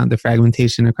into account the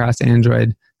fragmentation across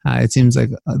Android. It seems like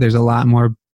there's a lot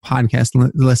more podcast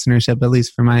listenership, at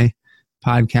least for my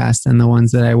podcast and the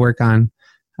ones that I work on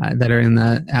that are in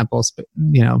the Apple,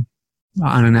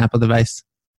 on an Apple device.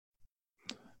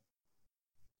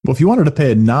 Well, if you wanted to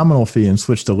pay a nominal fee and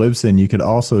switch to Libsyn, you could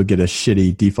also get a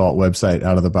shitty default website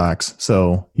out of the box.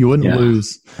 So you wouldn't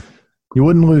lose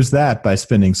that by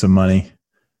spending some money.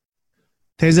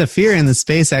 There's a fear in the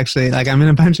space, actually. Like, I'm in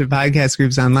a bunch of podcast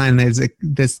groups online. There's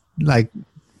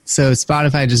so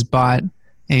Spotify just bought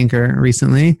Anchor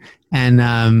recently,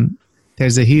 and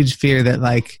there's a huge fear that,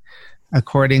 like,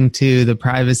 according to the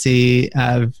privacy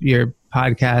of your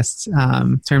podcast's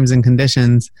terms and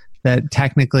conditions, that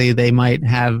technically they might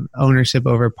have ownership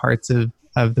over parts of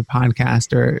the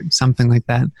podcast or something like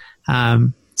that.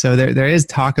 So there is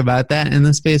talk about that in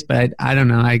the space, but I don't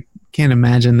know. I can't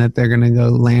imagine that they're going to go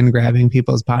land grabbing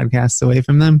people's podcasts away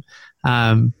from them.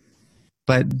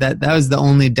 But that was the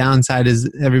only downside,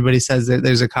 is everybody says that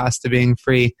there's a cost to being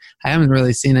free. I haven't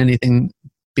really seen anything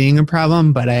being a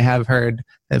problem, but I have heard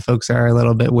that folks are a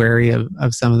little bit wary of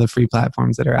some of the free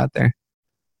platforms that are out there.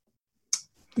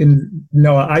 And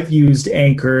Noah, I've used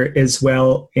Anchor as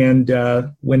well. And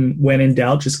when in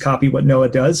doubt, just copy what Noah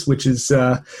does, which is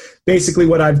basically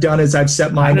what I've done is I've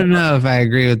set mine. I don't know if I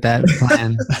agree with that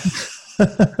plan.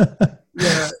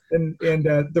 Yeah, and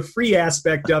the free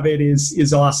aspect of it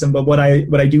is awesome. But what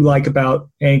I do like about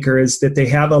Anchor is that they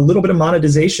have a little bit of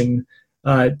monetization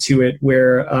to it,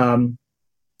 where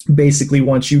basically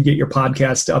once you get your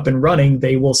podcast up and running,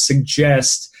 they will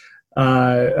suggest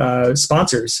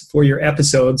sponsors for your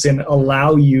episodes and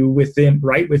allow you within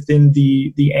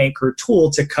the Anchor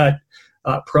tool to cut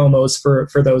promos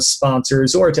for those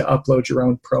sponsors, or to upload your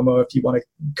own promo if you want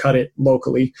to cut it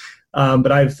locally.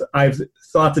 But I've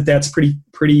thought that that's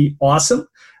pretty awesome.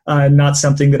 Not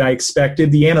something that I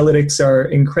expected. The analytics are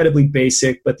incredibly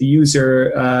basic, but the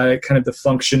user kind of the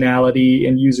functionality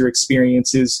and user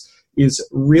experience is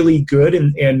really good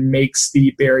and makes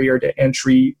the barrier to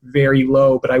entry very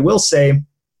low. But I will say,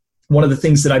 one of the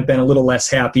things that I've been a little less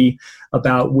happy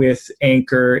about with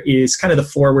Anchor is kind of the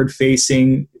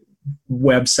forward-facing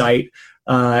website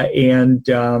and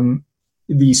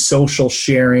the social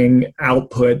sharing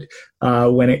output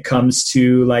when it comes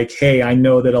to, like, hey, I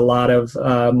know that a lot of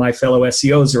my fellow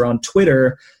SEOs are on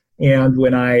Twitter, and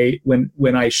when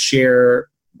I share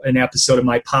an episode of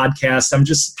my podcast,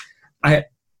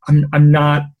 I'm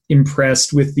not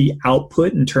impressed with the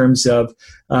output in terms of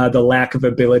the lack of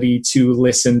ability to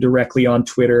listen directly on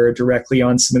Twitter, directly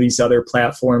on some of these other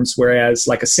platforms. Whereas,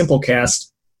 like a Simplecast,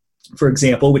 for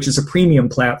example, which is a premium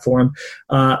platform,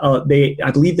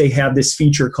 I believe they have this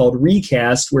feature called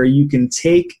Recast, where you can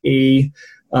take a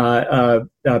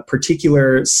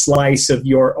particular slice of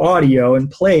your audio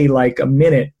and play like a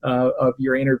minute of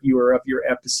your interview or of your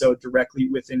episode directly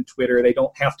within Twitter. They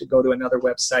don't have to go to another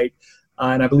website.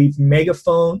 And I believe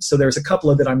Megaphone. So there's a couple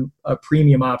of that I'm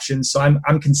premium options. So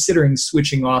I'm considering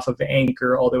switching off of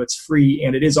Anchor, although it's free,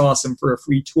 and it is awesome for a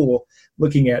free tool.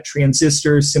 Looking at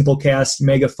Transistor, Simplecast,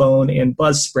 Megaphone, and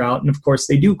Buzzsprout, and of course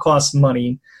they do cost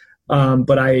money.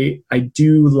 But I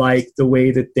do like the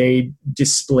way that they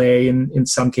display in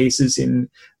some cases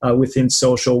within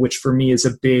social, which for me is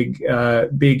a big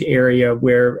area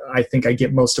where I think I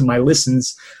get most of my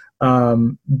listens.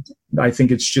 I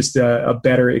think it's just a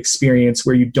better experience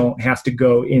where you don't have to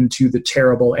go into the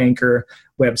terrible Anchor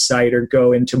website or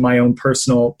go into my own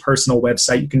personal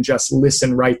website. You can just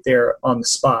listen right there on the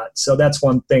spot. So that's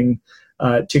one thing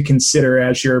to consider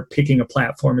as you're picking a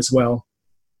platform as well.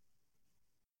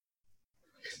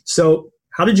 So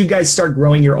how did you guys start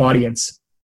growing your audience?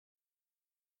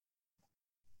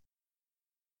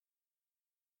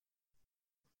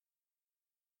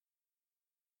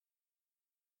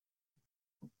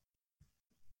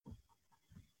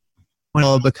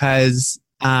 Well, because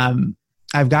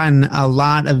I've gotten a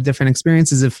lot of different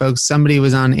experiences of folks. Somebody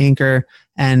was on Anchor,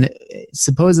 and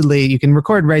supposedly you can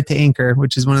record right to Anchor,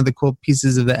 which is one of the cool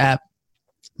pieces of the app.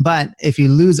 But if you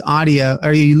lose audio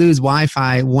or you lose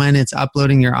Wi-Fi when it's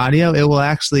uploading your audio, it will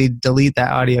actually delete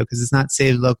that audio because it's not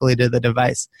saved locally to the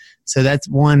device. So that's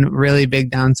one really big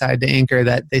downside to Anchor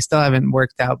that they still haven't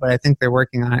worked out, but I think they're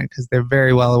working on it because they're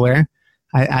very well aware.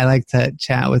 I like to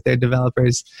chat with their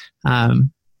developers.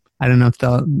 I don't know if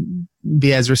they'll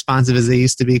be as responsive as they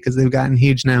used to be because they've gotten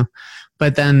huge now.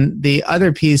 But then the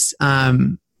other piece,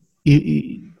 there's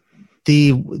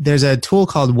a tool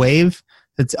called Wave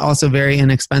it's also very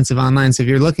inexpensive online. So if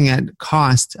you're looking at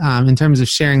cost in terms of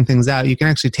sharing things out, you can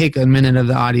actually take a minute of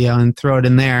the audio and throw it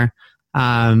in there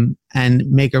and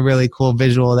make a really cool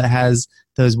visual that has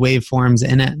those waveforms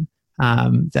in it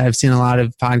that I've seen a lot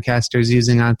of podcasters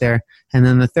using out there. And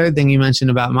then the third thing you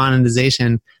mentioned about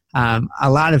monetization, a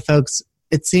lot of folks,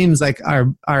 it seems like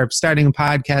are starting a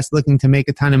podcast looking to make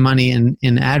a ton of money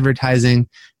in advertising,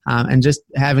 and just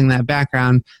having that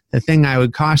background. The thing I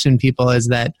would caution people is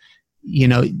that,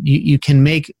 you can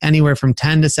make anywhere from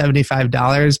 $10 to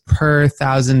 $75 per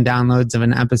 1,000 downloads of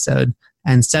an episode,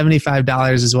 and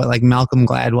 $75 is what like Malcolm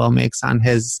Gladwell makes on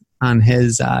his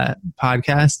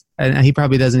podcast, and he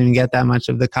probably doesn't even get that much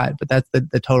of the cut, but that's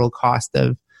the total cost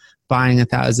of buying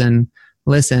 1,000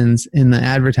 listens in the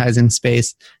advertising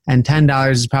space, and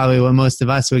 $10 is probably what most of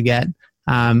us would get.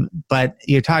 But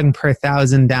you're talking per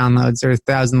 1,000 downloads or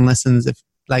 1,000 listens, if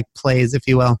like plays, if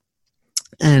you will.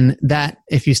 And that,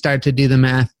 if you start to do the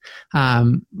math,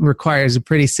 requires a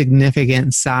pretty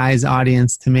significant size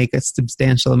audience to make a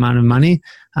substantial amount of money,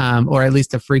 or at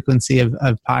least a frequency of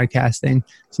podcasting.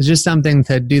 So just something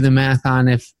to do the math on.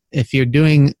 If you're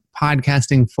doing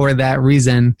podcasting for that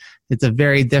reason, it's a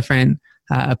very different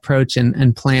approach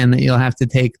and plan that you'll have to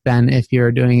take than if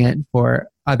you're doing it for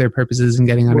other purposes and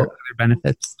getting other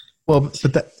benefits. Well,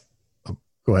 but that. Oh,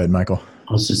 go ahead, Michael.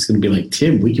 I was just going to be like,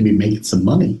 Tim, we could be making some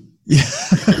money. Yeah.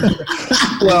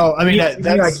 Well, I mean, I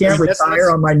can't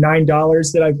retire on my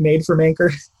 $9 that I've made from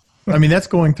Anchor. I mean, that's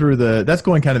going kind of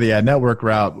the ad network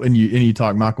route. And you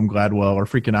talk Malcolm Gladwell or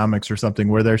Freakonomics or something,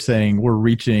 where they're saying we're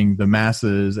reaching the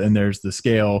masses and there's the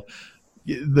scale.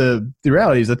 The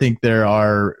reality is, I think there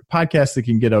are podcasts that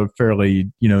can get a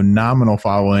fairly nominal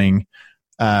following,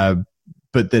 but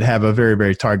that have a very,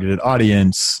 very targeted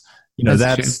audience.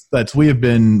 That's we've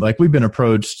been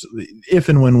approached if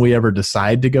and when we ever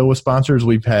decide to go with sponsors.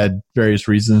 We've had various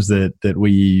reasons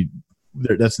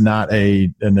that's not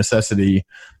a necessity,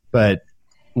 but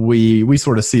we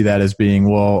sort of see that as being,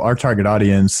 well, our target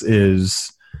audience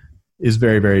is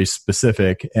very, very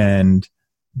specific, and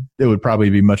it would probably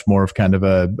be much more of kind of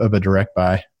a direct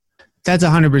buy. That's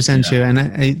 100% true.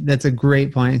 And that's a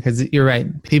great point, because you're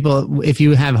right. People, if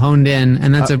you have honed in,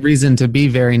 and that's a reason to be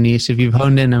very niche, if you've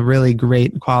honed in a really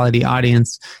great quality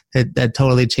audience, that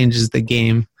totally changes the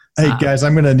game. Hey guys,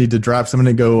 I'm going to need to drop. So I'm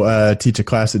going to go teach a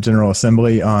class at General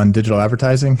Assembly on digital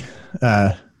advertising.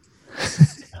 I'm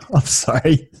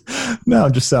sorry. No,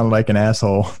 I'm just sounding like an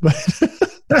asshole.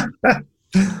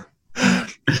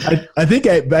 I think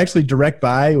actually direct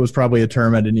buy was probably a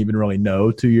term I didn't even really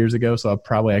know 2 years ago. So I'll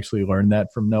probably actually learned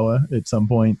that from Noah at some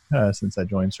point since I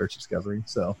joined Search Discovery.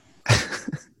 So,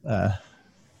 but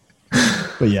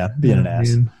yeah, being an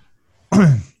ass.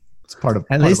 It's part of.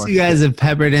 At least you guys have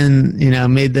peppered in,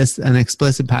 made this an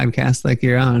explicit podcast like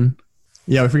your own.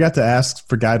 Yeah, we forgot to ask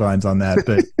for guidelines on that,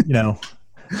 but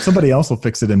somebody else will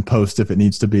fix it in post if it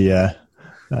needs to be. I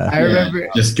remember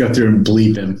just go through and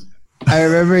bleep him. I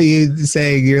remember you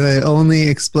saying you're the only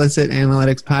explicit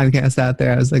analytics podcast out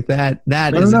there. I was like, that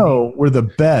is. No, we're the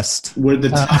best. We're the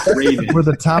top rated. We're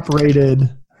the top rated,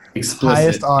 explicit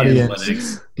highest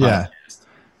audience. Yeah.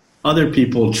 Other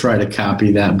people try to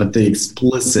copy that, but the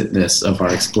explicitness of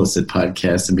our explicit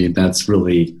podcast, I mean, that's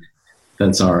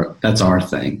our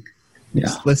thing. Yeah.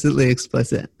 Explicitly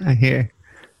explicit. I hear.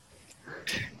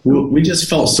 We just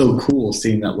felt so cool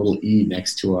seeing that little E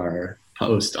next to our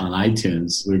post on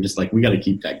iTunes. We were just like, we got to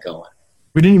keep that going.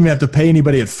 We didn't even have to pay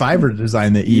anybody at Fiverr to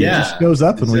design the E. Yeah, it just goes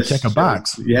up when we check a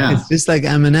box. Yeah. It's just like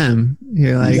Eminem.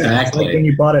 You're like, exactly. Like when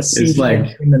you bought a CD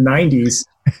in the 90s,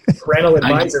 parental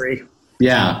advisory.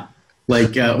 Yeah.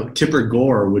 Like Tipper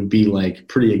Gore would be like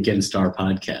pretty against our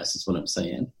podcast is what I'm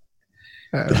saying.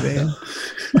 Oh, man.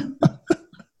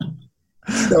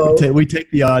 So we take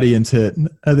the audience hit.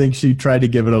 I think she tried to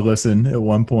give it a listen at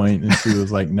one point, and she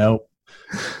was like, nope.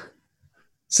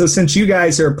 So since you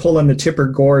guys are pulling the Tipper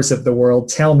Gores of the world,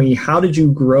 tell me, how did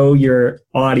you grow your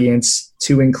audience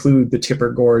to include the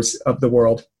Tipper Gores of the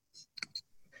world?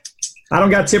 I don't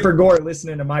got Tipper Gore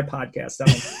listening to my podcast.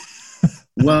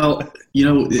 Well,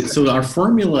 so our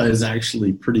formula is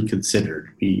actually pretty considered.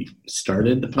 We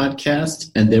started the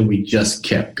podcast, and then we just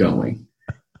kept going.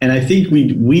 And I think we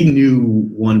knew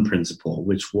one principle,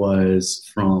 which was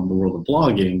from the world of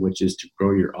blogging, which is to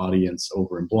grow your audience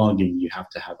over in blogging, you have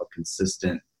to have a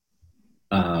consistent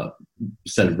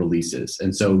set of releases.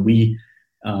 And so we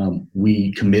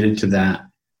committed to that,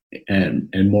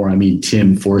 and more. I mean,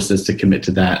 Tim forced us to commit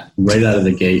to that right out of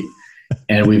the gate,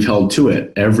 and we've held to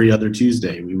it. Every other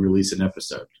Tuesday, we release an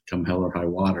episode, come hell or high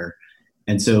water.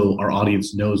 And so our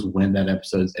audience knows when that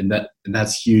episode is, and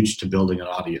that's huge to building an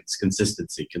audience.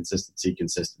 Consistency.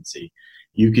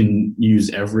 You can use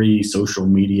every social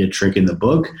media trick in the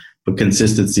book, but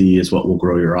consistency is what will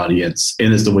grow your audience,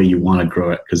 and is the way you want to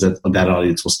grow it, because that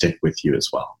audience will stick with you as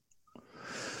well.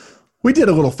 We did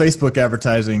a little Facebook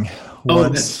advertising once. Oh,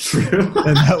 that's true.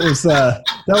 And that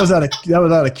was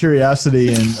out of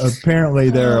curiosity, and apparently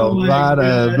there are a lot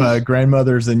of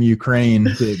grandmothers in Ukraine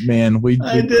that, man, we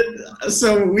did.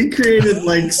 So we created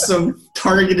like some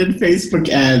targeted Facebook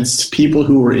ads to people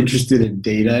who were interested in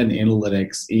data and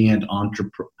analytics and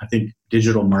I think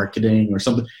digital marketing or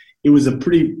something. It was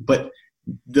but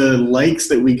the likes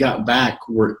that we got back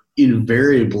were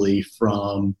invariably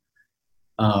from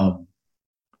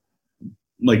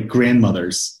like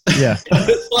grandmothers. Yeah. It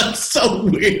was like so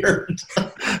weird.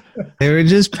 They were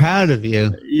just proud of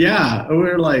you. Yeah. We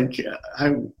were like,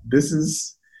 I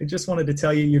just wanted to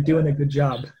tell you you're doing a good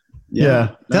job.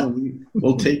 Yeah. No,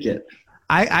 we'll take it.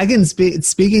 I can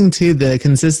speaking to the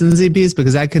consistency piece,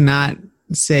 because I could not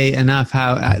say enough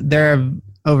how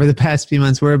over the past few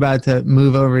months, we're about to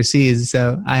move overseas.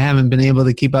 So I haven't been able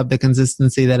to keep up the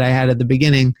consistency that I had at the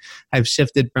beginning. I've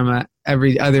shifted from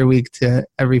every other week to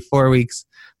every 4 weeks.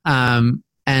 And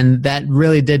that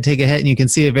really did take a hit. And you can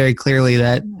see it very clearly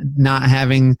that not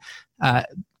having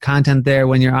content there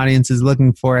when your audience is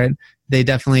looking for it, they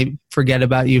definitely forget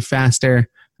about you faster.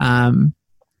 And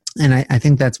I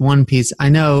think that's one piece. I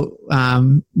know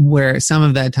where some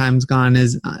of that time's gone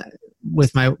is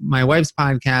with my wife's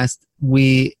podcast.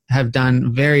 We have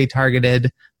done very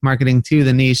targeted marketing to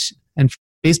the niche, and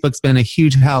Facebook's been a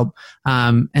huge help.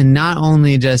 And not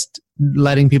only just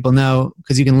letting people know,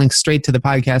 because you can link straight to the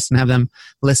podcast and have them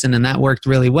listen, and that worked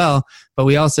really well. But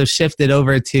we also shifted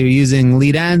over to using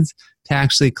lead ads to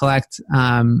actually collect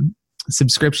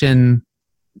subscription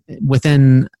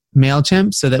within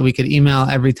MailChimp, so that we could email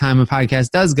every time a podcast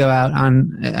does go out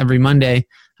on every Monday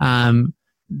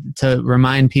to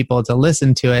remind people to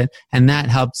listen to it. And that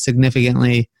helped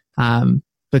significantly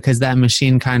because that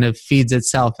machine kind of feeds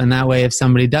itself. And that way, if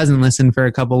somebody doesn't listen for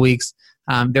a couple weeks,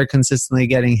 they're consistently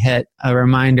getting hit a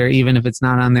reminder, even if it's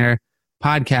not on their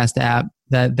podcast app,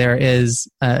 that there is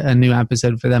a new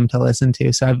episode for them to listen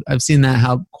to. So I've seen that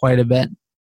help quite a bit.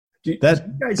 Do you guys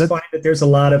find that there's a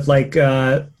lot of like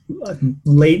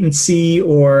latency,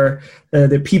 or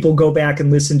that people go back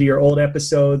and listen to your old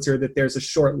episodes, or that there's a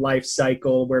short life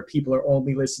cycle where people are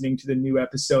only listening to the new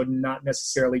episode and not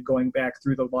necessarily going back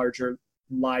through the larger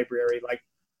library? Like,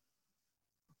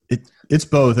 it's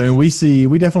both. I mean, we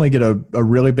definitely get a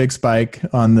really big spike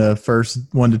on the first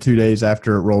 1 to 2 days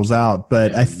after it rolls out.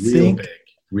 But I think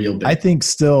real big. I think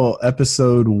still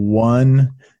episode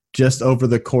 1, just over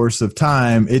the course of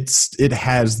time, it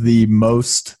has the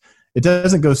most. It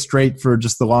doesn't go straight for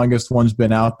just the longest one's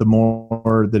been out, the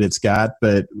more that it's got.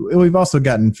 But we've also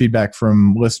gotten feedback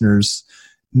from listeners,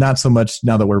 not so much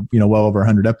now that we're well over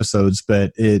 100 episodes,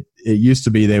 but it used to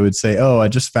be they would say, "Oh, I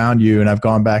just found you, and I've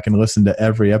gone back and listened to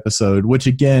every episode," which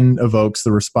again evokes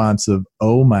the response of,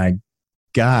 "Oh my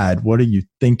God, what are you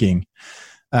thinking?"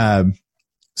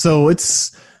 So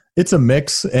it's a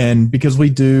mix, and because we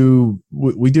do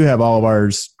have all of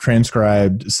ours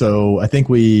transcribed, so I think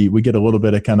we get a little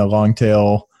bit of kind of long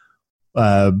tail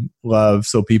love.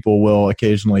 So people will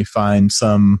occasionally find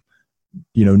some,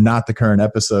 not the current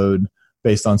episode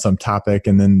based on some topic,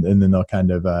 and then they'll kind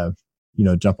of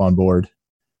jump on board.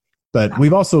 But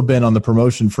we've also been on the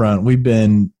promotion front. We've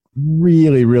been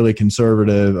really, really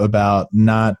conservative about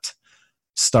not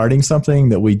starting something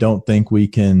that we don't think we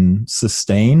can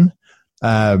sustain.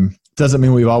 Doesn't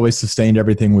mean we've always sustained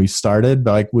everything we've started,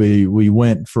 but like we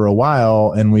went for a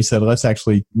while and we said, let's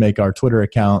actually make our Twitter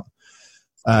account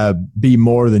be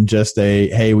more than just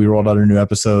hey, we rolled out a new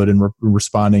episode and we're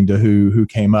responding to who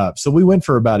came up. So we went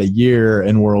for about a year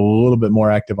and we're a little bit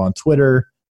more active on Twitter.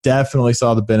 Definitely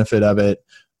saw the benefit of it.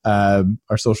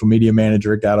 Our social media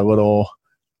manager got a little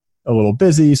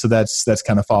busy, so that's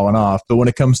kind of fallen off. But when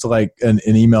it comes to like an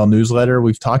email newsletter,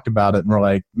 we've talked about it and we're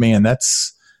like, man,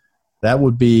 that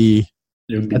would be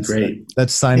great.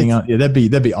 That's signing on. Yeah,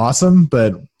 that'd be awesome.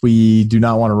 But we do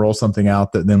not want to roll something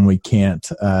out that then we can't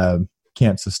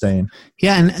sustain.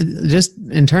 Yeah, and just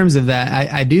in terms of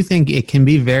that, I do think it can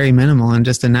be very minimal and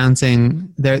just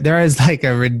announcing. There is like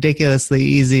a ridiculously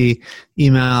easy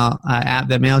email app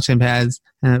that MailChimp has,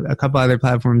 and a couple other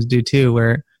platforms do too,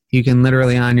 where you can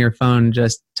literally on your phone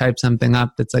just type something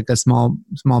up that's like a small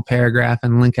paragraph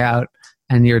and link out,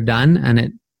 and you're done, and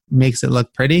it makes it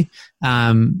look pretty.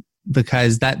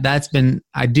 Because that's been,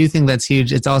 I do think that's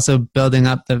huge. It's also building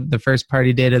up the first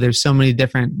party data. There's so many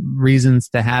different reasons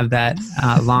to have that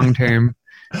long term.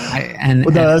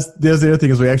 That's the other thing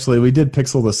is we did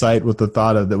pixel the site with the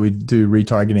thought of that we'd do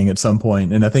retargeting at some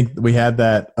point, and I think we had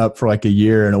that up for like a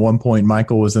year. And at one point,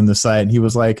 Michael was in the site, and he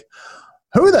was like,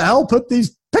 "Who the hell put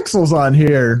these pixels on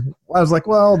here?" I was like,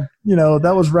 "Well,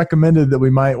 that was recommended that we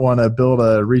might want to build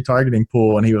a retargeting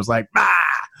pool," and he was like, "Ah."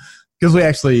 Because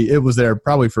it was there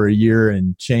probably for a year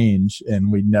and change,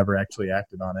 and we never actually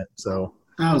acted on it. So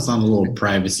I was on a little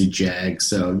privacy jag,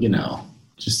 so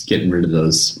just getting rid of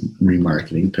those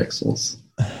remarketing pixels.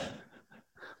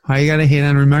 Why you gotta hate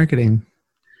on remarketing?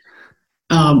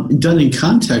 Done in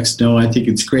context, no, I think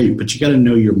it's great, but you got to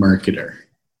know your marketer.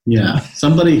 Yeah,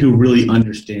 somebody who really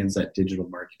understands that digital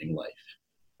marketing life.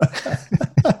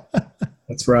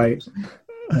 That's right.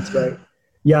 That's right.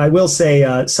 Yeah, I will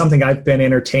say something I've been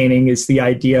entertaining is the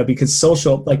idea, because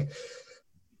social, like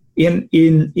in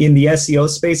the SEO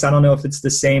space, I don't know if it's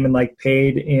the same in like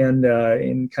paid and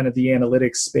in kind of the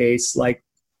analytics space. Like,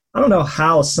 I don't know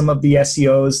how some of the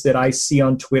SEOs that I see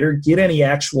on Twitter get any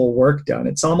actual work done.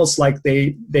 It's almost like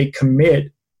they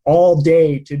commit all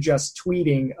day to just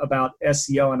tweeting about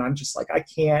SEO, and I'm just like, I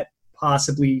can't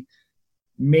possibly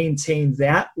maintain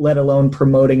that, let alone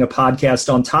promoting a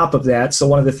podcast on top of that. So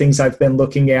one of the things I've been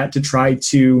looking at to try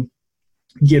to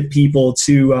get people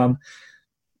to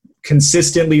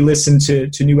consistently listen to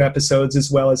new episodes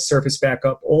as well as surface back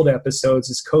up old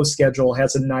episodes is CoSchedule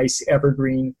has a nice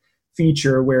evergreen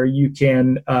feature where you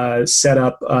can set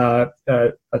up a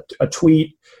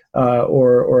tweet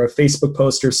or a Facebook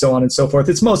post or so on and so forth.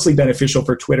 It's mostly beneficial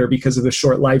for Twitter because of the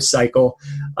short life cycle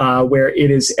where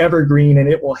it is evergreen,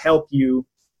 and it will help you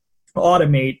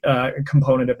automate a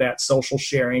component of that social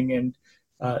sharing and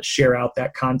share out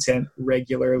that content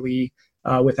regularly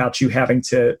without you having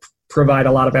to provide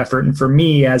a lot of effort. And for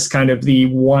me, as kind of the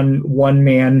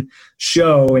one-man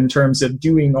show in terms of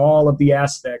doing all of the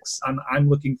aspects, I'm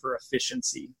looking for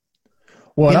efficiency.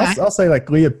 Well, yeah. I'll say like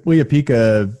Leah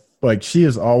Pica, like she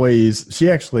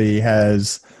actually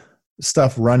has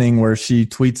stuff running where she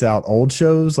tweets out old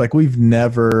shows. Like we've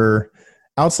never,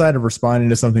 outside of responding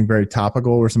to something very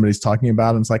topical where somebody's talking about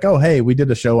it, and it's like, oh, hey, we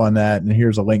did a show on that and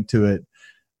here's a link to it.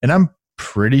 And I'm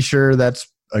pretty sure that's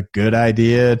a good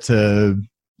idea to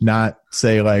not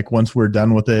say like once we're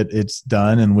done with it, it's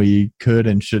done, and we could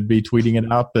and should be tweeting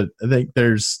it out. But I think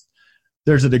there's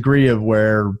a degree of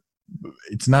where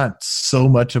it's not so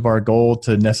much of our goal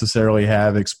to necessarily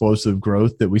have explosive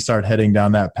growth that we start heading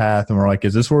down that path and we're like,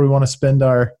 is this where we want to spend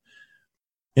our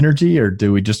energy, or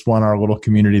do we just want our little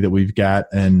community that we've got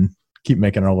and keep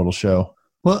making our little show?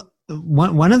 Well,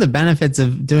 one of the benefits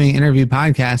of doing interview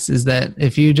podcasts is that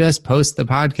if you just post the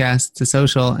podcast to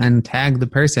social and tag the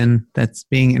person that's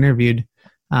being interviewed,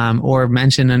 or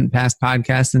mention in past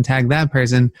podcasts and tag that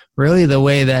person, really the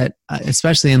way that,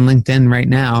 especially in LinkedIn right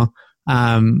now,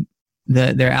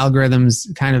 their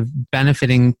algorithms kind of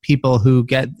benefiting people who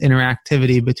get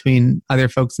interactivity between other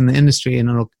folks in the industry, and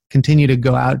it'll continue to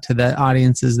go out to the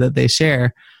audiences that they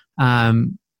share.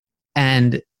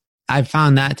 And I've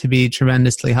found that to be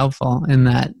tremendously helpful in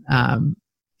that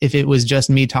if it was just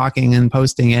me talking and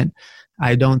posting it,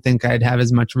 I don't think I'd have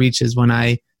as much reach as when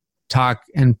I talk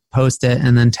and post it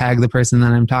and then tag the person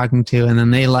that I'm talking to, and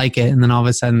then they like it, and then all of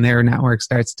a sudden their network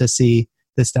starts to see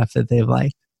the stuff that they've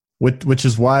liked. Which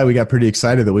is why we got pretty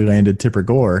excited that we landed Tipper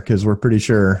Gore, because we're pretty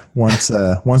sure once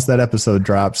that episode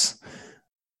drops,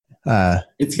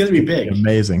 it's going to be big.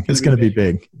 Amazing. It's going to be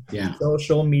big. Yeah.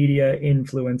 Social media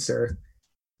influencer.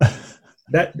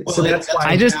 That's why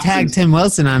I just tagged Tim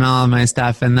Wilson on all of my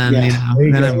stuff, and then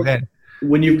then I'm good.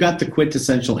 When you've got the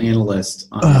quintessential analyst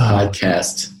on the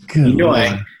podcast, Come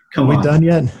on. We done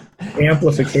yet?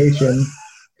 Amplification.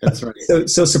 That's right.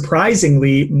 So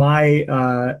surprisingly, my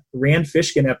Rand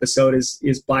Fishkin episode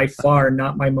is by far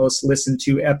not my most listened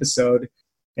to episode,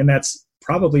 and that's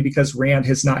probably because Rand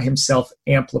has not himself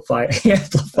amplified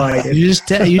it. You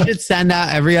should send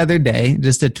out every other day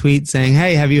just a tweet saying,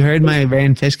 "Hey, have you heard my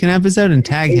Rand Fishkin episode?" and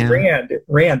tag him.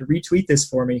 Rand, retweet this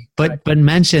for me. But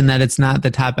mention that it's not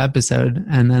the top episode,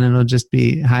 and then it'll just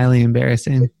be highly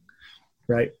embarrassing.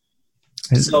 Right.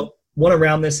 So want to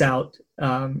round this out.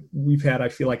 We've had, I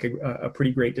feel like, a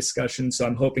pretty great discussion. So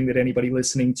I'm hoping that anybody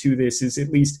listening to this is at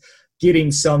least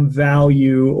getting some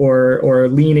value or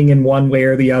leaning in one way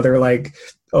or the other, like,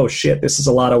 oh shit, this is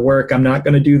a lot of work, I'm not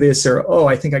going to do this, or oh,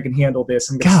 I think I can handle this.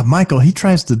 God, Michael, he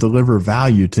tries to deliver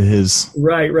value to his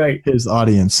his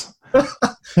audience.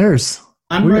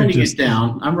 I'm writing it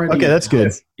down. Okay, that's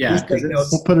good. Yeah,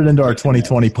 we'll put it into our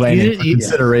 2020 planning for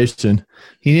consideration.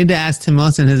 You need to ask Tim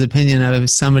Wilson his opinion of if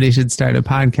somebody should start a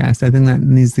podcast. I think that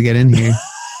needs to get in here.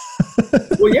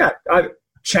 Well, yeah,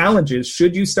 challenges.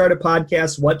 Should you start a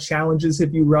podcast? What challenges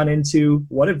have you run into?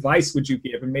 What advice would you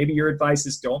give? And maybe your advice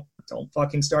is don't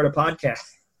fucking start a podcast.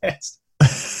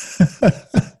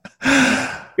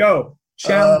 Go.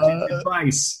 Challenge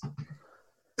advice.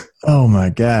 Oh my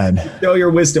God. Show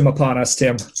your wisdom upon us,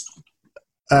 Tim.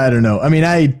 I don't know. I mean,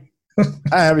 I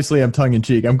obviously am tongue in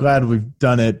cheek. I'm glad we've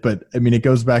done it, but I mean, it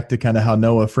goes back to kind of how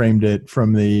Noah framed it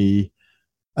from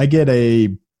I get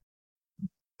a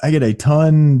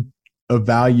ton of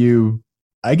value.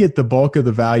 I get the bulk of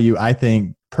the value, I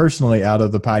think, personally out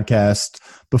of the podcast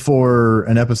before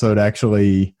an episode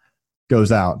actually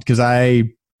goes out, because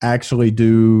I actually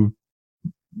do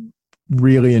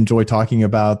really enjoy talking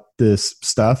about this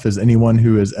stuff, as anyone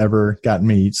who has ever gotten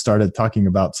me started talking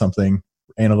about something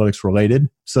analytics related.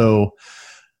 So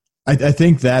I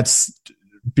think that's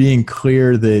being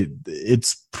clear that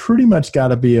it's pretty much got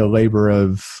to be a labor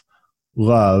of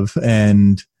love,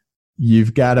 and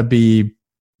you've got to be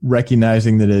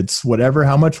recognizing that it's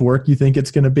how much work you think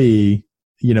it's going to be,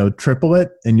 triple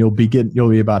it and you'll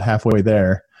be about halfway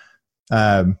there.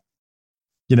 So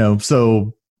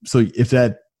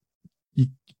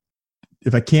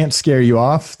if I can't scare you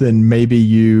off, then maybe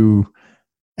you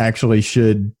actually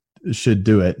should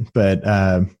do it. But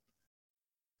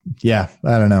yeah,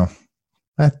 I don't know.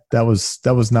 That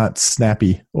was not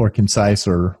snappy or concise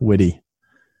or witty.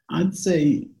 I'd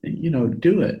say,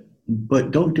 do it,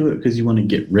 but don't do it because you want to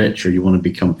get rich or you want to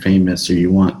become famous or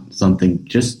you want something.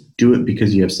 Just do it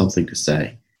because you have something to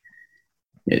say.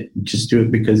 Just do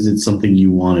it because it's something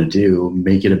you want to do.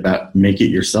 Make it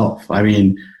yourself. I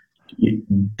mean,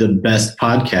 the best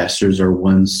podcasters are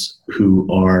ones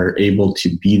who are able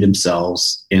to be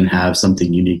themselves and have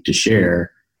something unique to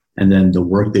share. And then the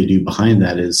work they do behind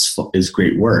that is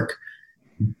great work.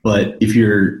 But if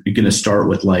you're going to start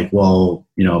with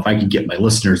if I could get my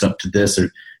listeners up to this, or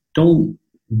don't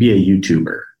be a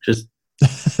YouTuber, just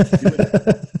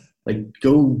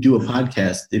go do a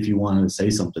podcast if you want to say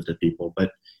something to people,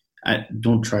 but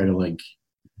don't try to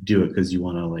do it because you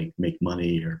want to make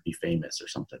money or be famous or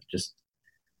something. Just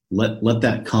let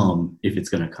that come if it's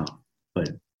going to come. But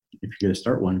if you're going to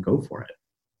start one, go for it.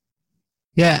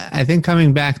 Yeah, I think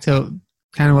coming back to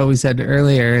kind of what we said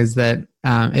earlier is that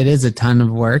it is a ton of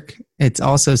work. It's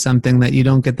also something that you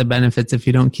don't get the benefits if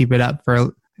you don't keep it up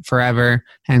for forever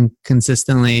and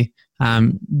consistently.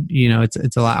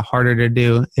 It's a lot harder to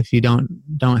do if you don't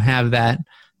have that.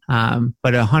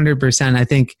 But 100%, I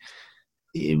think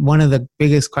one of the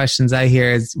biggest questions I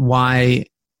hear is why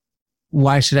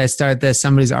should I start this?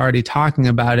 Somebody's already talking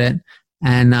about it.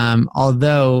 And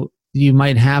although you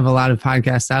might have a lot of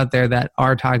podcasts out there that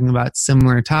are talking about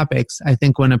similar topics, I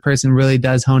think when a person really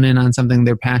does hone in on something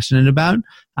they're passionate about,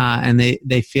 and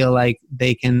they feel like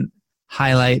they can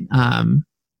highlight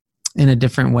in a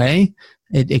different way,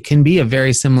 it can be a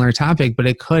very similar topic, but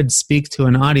it could speak to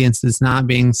an audience that's not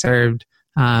being served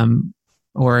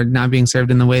or not being served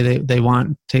in the way they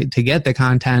want to get the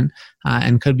content,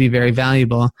 and could be very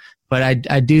valuable. But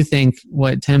I do think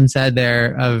what Tim said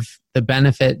there of the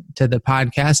benefit to the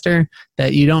podcaster,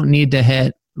 that you don't need to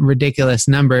hit ridiculous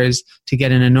numbers to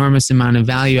get an enormous amount of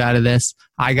value out of this.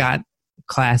 I got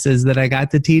classes that I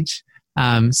got to teach.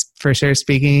 For sure,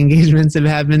 speaking engagements have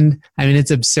happened. I mean,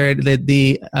 it's absurd that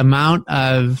the amount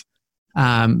of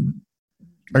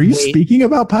Are you speaking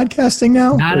about podcasting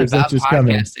now? Not about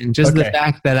podcasting, just the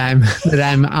fact that I'm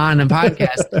on a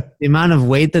podcast. The amount of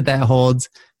weight that holds.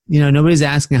 Nobody's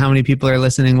asking how many people are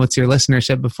listening. What's your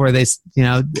listenership before they,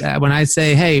 when I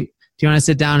say, hey, do you want to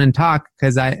sit down and talk?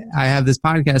 Because I have this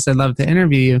podcast, I'd love to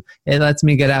interview you. It lets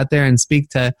me get out there and speak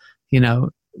to,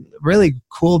 really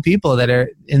cool people that are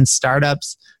in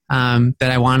startups that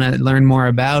I want to learn more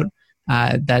about.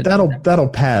 That'll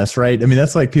pass, right? I mean,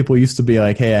 that's like people used to be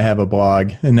like, hey, I have a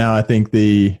blog. And now I think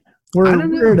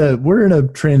we're in a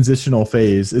transitional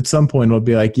phase. At some point we'll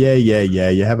be like, yeah,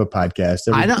 you have a podcast.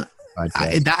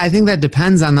 I think that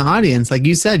depends on the audience. Like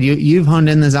you said, you've honed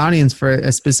in this audience for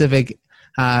a specific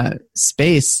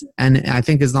space. And I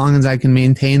think as long as I can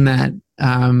maintain that,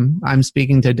 I'm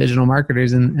speaking to digital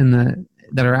marketers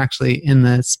that are actually in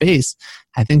the space.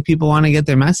 I think people want to get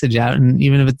their message out, and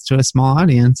even if it's to a small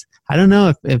audience, I don't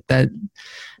know if that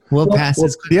will pass. Well,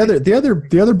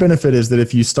 the other benefit is that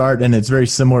if you start and it's very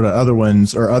similar to other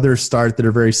ones, or others start that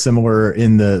are very similar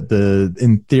in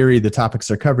in theory the topics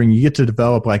they're covering, you get to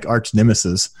develop like arch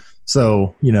nemesis.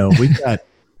 So we've got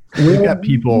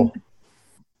people.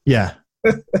 Yeah.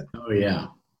 Oh yeah.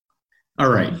 All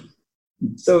right.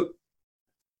 So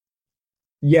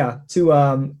yeah,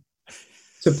 to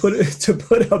put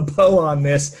a bow on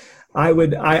this, I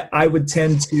would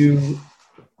tend to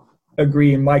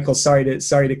agree. And Michael, sorry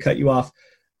to cut you off.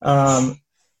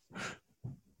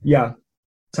 Yeah.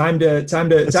 Time to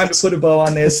put a bow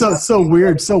on this. It's so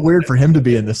weird for him to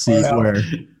be in the seat where.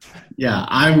 Yeah,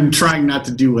 I'm trying not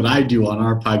to do what I do on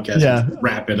our podcast,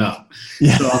 wrap it up.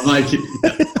 Yeah. So I'm like,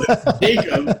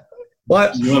 Jacob,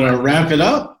 what? You want to wrap it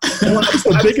up?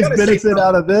 The biggest benefit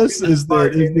out of this is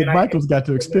that Michael's got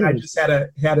to experience. I just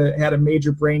had a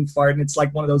major brain fart, and it's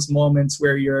like one of those moments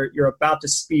where you're about to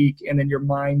speak, and then your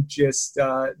mind just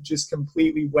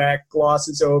completely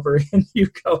glosses over, and you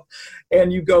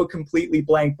go completely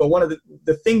blank. But one of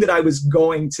the thing that I was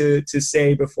going to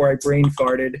say before I brain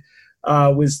farted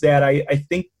was that I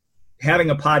think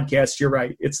having a podcast, you're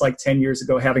right, it's like 10 years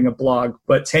ago having a blog,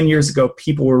 but 10 years ago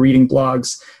people were reading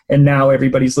blogs, and now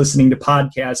everybody's listening to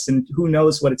podcasts, and who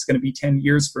knows what it's going to be 10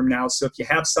 years from now. So if you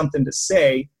have something to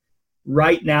say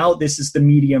right now, this is the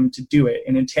medium to do it.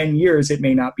 And in 10 years, it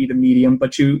may not be the medium,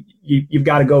 but you've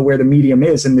got to go where the medium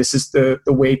is, and this is the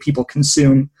way people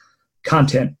consume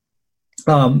content.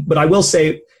 But I will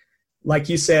say, like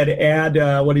you said, add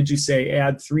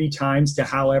 3 times to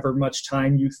however much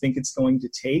time you think it's going to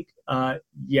take.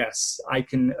 Yes, I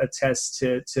can attest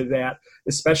to that,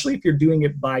 especially if you're doing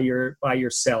it by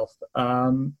yourself.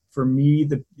 For me,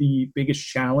 the biggest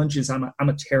challenge is I'm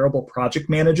a terrible project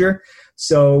manager.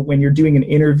 So when you're doing an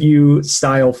interview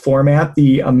style format,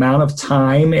 the amount of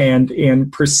time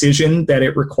and precision that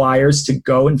it requires to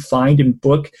go and find and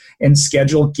book and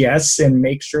schedule guests and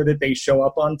make sure that they show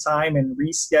up on time and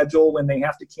reschedule when they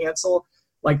have to cancel,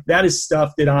 like that is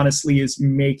stuff that honestly is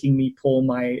making me pull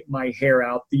my hair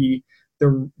out. The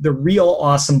real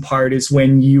awesome part is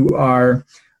when you are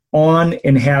on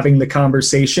and having the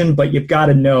conversation, but you've got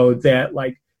to know that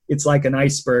like it's like an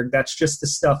iceberg. That's just the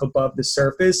stuff above the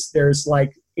surface. There's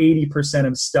like 80%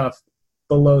 of stuff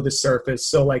below the surface.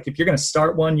 So like if you're going to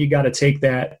start one, you got to take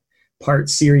that part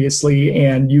seriously,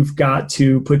 and you've got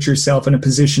to put yourself in a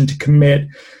position to commit.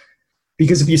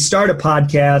 Because if you start a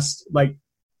podcast, like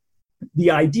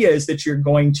the idea is that you're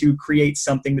going to create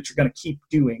something that you're going to keep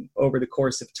doing over the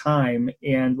course of time.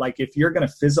 And like, if you're going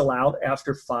to fizzle out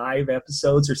after 5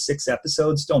 episodes or 6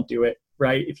 episodes, don't do it,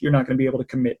 right? If you're not going to be able to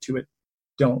commit to it,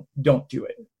 don't do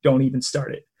it. Don't even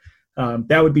start it.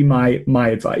 That would be my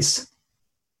advice.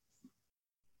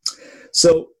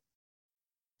 So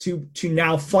to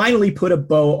now finally put a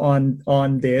bow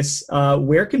on this,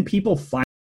 where can people find?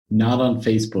 Not on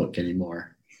Facebook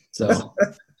anymore. So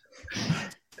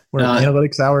we're at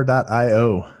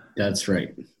analyticshour.io. That's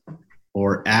right.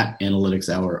 Or at Analytics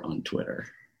Hour on Twitter.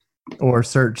 Or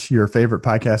search your favorite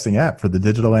podcasting app for the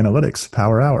Digital Analytics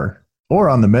Power Hour. Or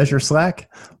on the Measure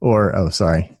Slack. Or,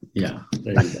 Yeah,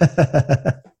 there you go.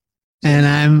 And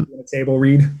I'm... Table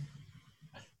read.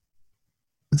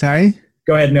 Sorry?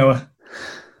 Go ahead, Noah.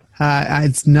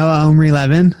 It's Noah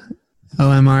Omri11,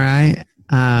 OMRI.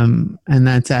 And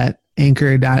that's at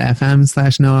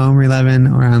anchor.fm/Noah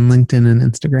Omri11 or on LinkedIn and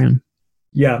Instagram.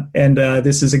 Yeah. And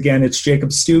this is, again, it's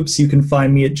Jacob Stoops. You can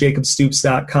find me at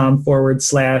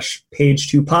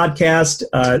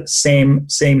jacobstoops.com/page2podcast.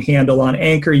 Same handle on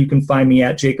Anchor. You can find me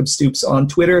at Jacob Stoops on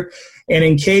Twitter. And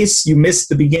in case you missed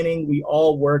the beginning, we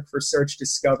all work for Search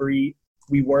Discovery.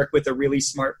 We work with really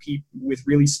smart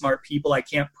people. I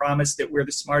can't promise that we're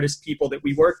the smartest people that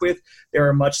we work with. There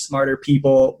are much smarter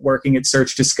people working at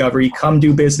Search Discovery. Come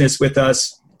do business with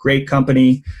us. Great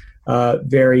company.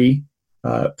 Very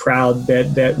proud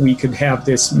that we could have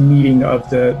this meeting of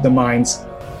the minds.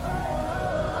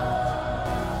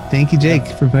 Thank you, Jake,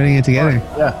 for putting it together.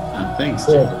 Yeah. Thanks.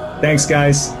 Cool. Thanks,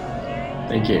 guys.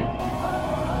 Thank you.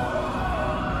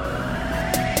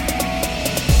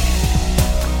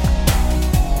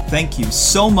 Thank you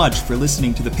so much for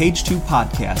listening to the Page 2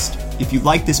 podcast. If you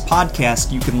like this podcast,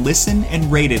 you can listen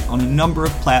and rate it on a number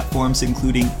of platforms,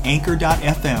 including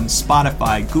Anchor.fm,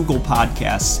 Spotify, Google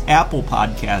Podcasts, Apple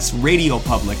Podcasts, Radio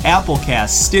Public, Applecast,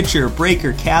 Stitcher,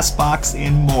 Breaker, CastBox,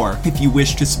 and more. If you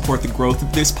wish to support the growth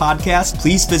of this podcast,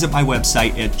 please visit my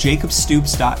website at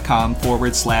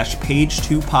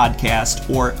jacobstoops.com/page2podcast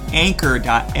or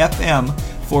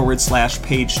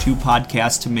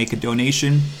Anchor.fm/page2podcast to make a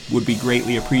donation. Would be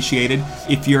greatly appreciated.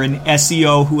 If you're an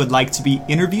SEO who would like to be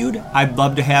interviewed, I'd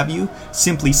love to have you.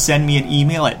 Simply send me an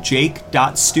email at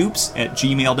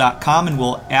jake.stoops@gmail.com and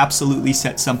we'll absolutely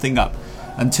set something up.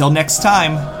 Until next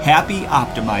time, happy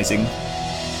optimizing.